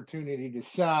their opportunity to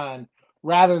shine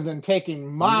rather than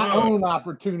taking my own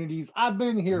opportunities. I've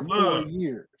been here 4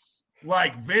 years.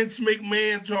 Like Vince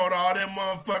McMahon told all them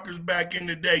motherfuckers back in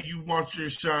the day, you want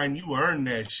your shine, you earn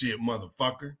that shit,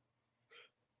 motherfucker.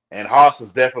 And Haas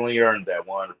has definitely earned that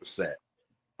 100%.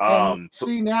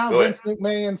 Vince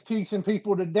McMahon's teaching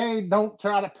people today, don't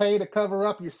try to pay to cover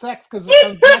up your sex because it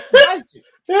comes back to bite you.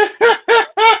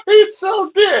 He's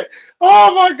so dead.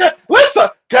 Oh my God.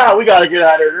 God, we got to get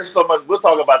out of here. There's so much. We'll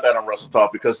talk about that on Wrestle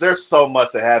Talk because there's so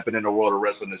much that happened in the world of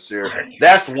wrestling this year.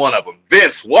 That's one of them.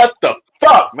 Vince, what the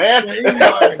fuck, man?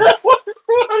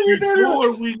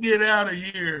 Before we get out of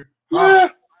here, I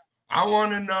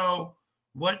want to know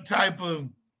what type of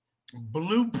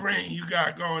blueprint you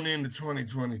got going into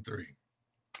 2023.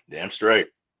 Damn straight.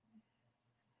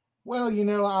 Well,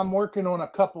 I'm working on a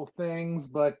couple things,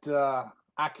 but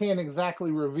I can't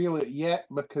exactly reveal it yet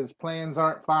because plans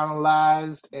aren't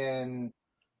finalized and,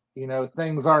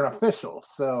 things aren't official.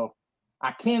 So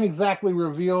I can't exactly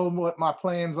reveal what my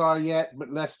plans are yet, but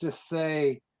let's just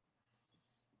say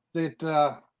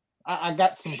that I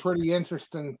got some pretty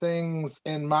interesting things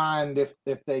in mind if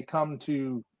they come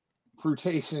to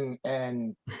fruition,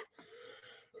 and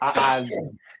I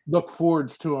look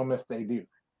forwards to them if they do.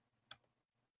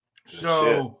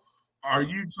 So are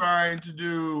you trying to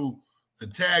do the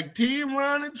tag team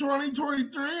run in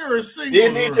 2023 or a single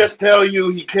Didn't he run? just tell you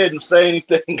he couldn't say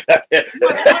anything? He's trying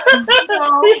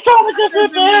to get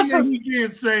his answers. He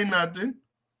can't say nothing.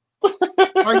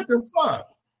 Like the fuck?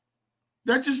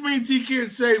 That just means he can't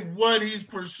say what he's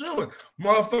pursuing.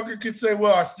 Motherfucker could say,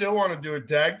 well, I still want to do a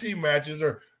tag team matches,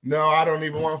 or no, I don't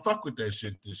even want to fuck with that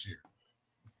shit this year.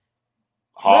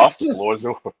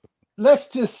 Let's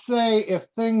just say if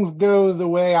things go the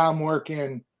way I'm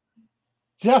working,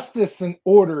 justice and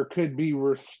order could be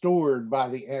restored by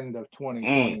the end of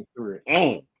 2023.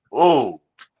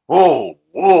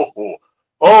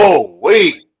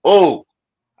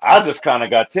 I just kind of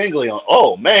got tingly on.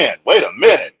 Oh man, wait a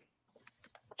minute.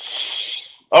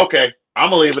 Okay, I'm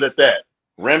gonna leave it at that.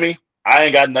 Remy, I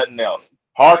ain't got nothing else.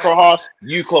 Hardcore Hoss,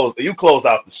 you close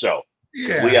out the show.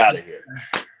 Yeah, we out of here.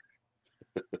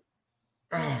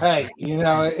 Hey,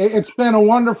 it's been a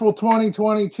wonderful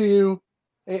 2022.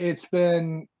 It's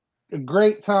been a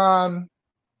great time,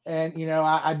 and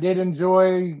I did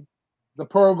enjoy the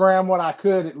program what I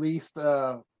could, at least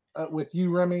with you,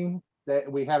 Remy.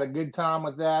 That we had a good time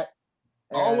with that.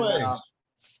 And, always.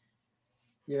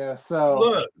 So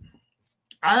look,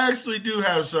 I actually do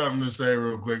have something to say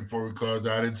real quick before we close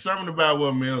out. It's something about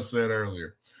what Mill said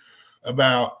earlier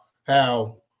about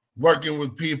how working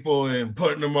with people and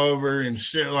putting them over and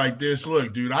shit like this.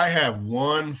 Look, dude, I have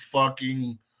one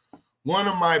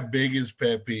of my biggest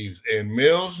pet peeves, and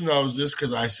Mills knows this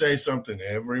because I say something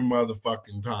every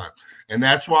motherfucking time. And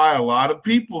that's why a lot of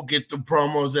people get the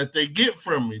promos that they get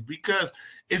from me, because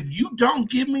if you don't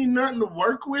give me nothing to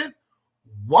work with,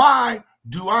 why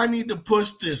do I need to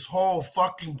push this whole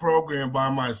fucking program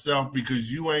by myself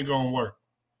because you ain't going to work?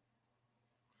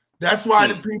 That's why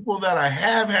the people that I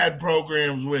have had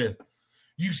programs with,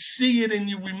 you see it and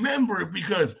you remember it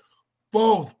because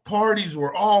both parties,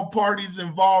 or all parties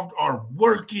involved, are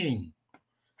working.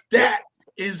 That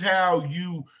is how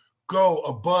you go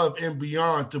above and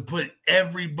beyond to put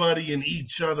everybody and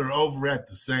each other over at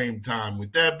the same time.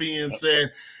 With that being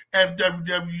said,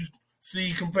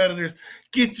 FWWC competitors,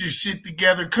 get your shit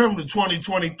together. Come to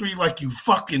 2023 like you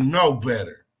fucking know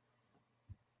better.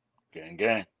 Gang,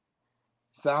 gang.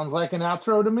 Sounds like an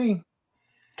outro to me.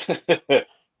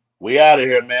 We out of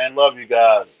here, man. Love you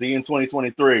guys. See you in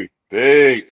 2023. Peace.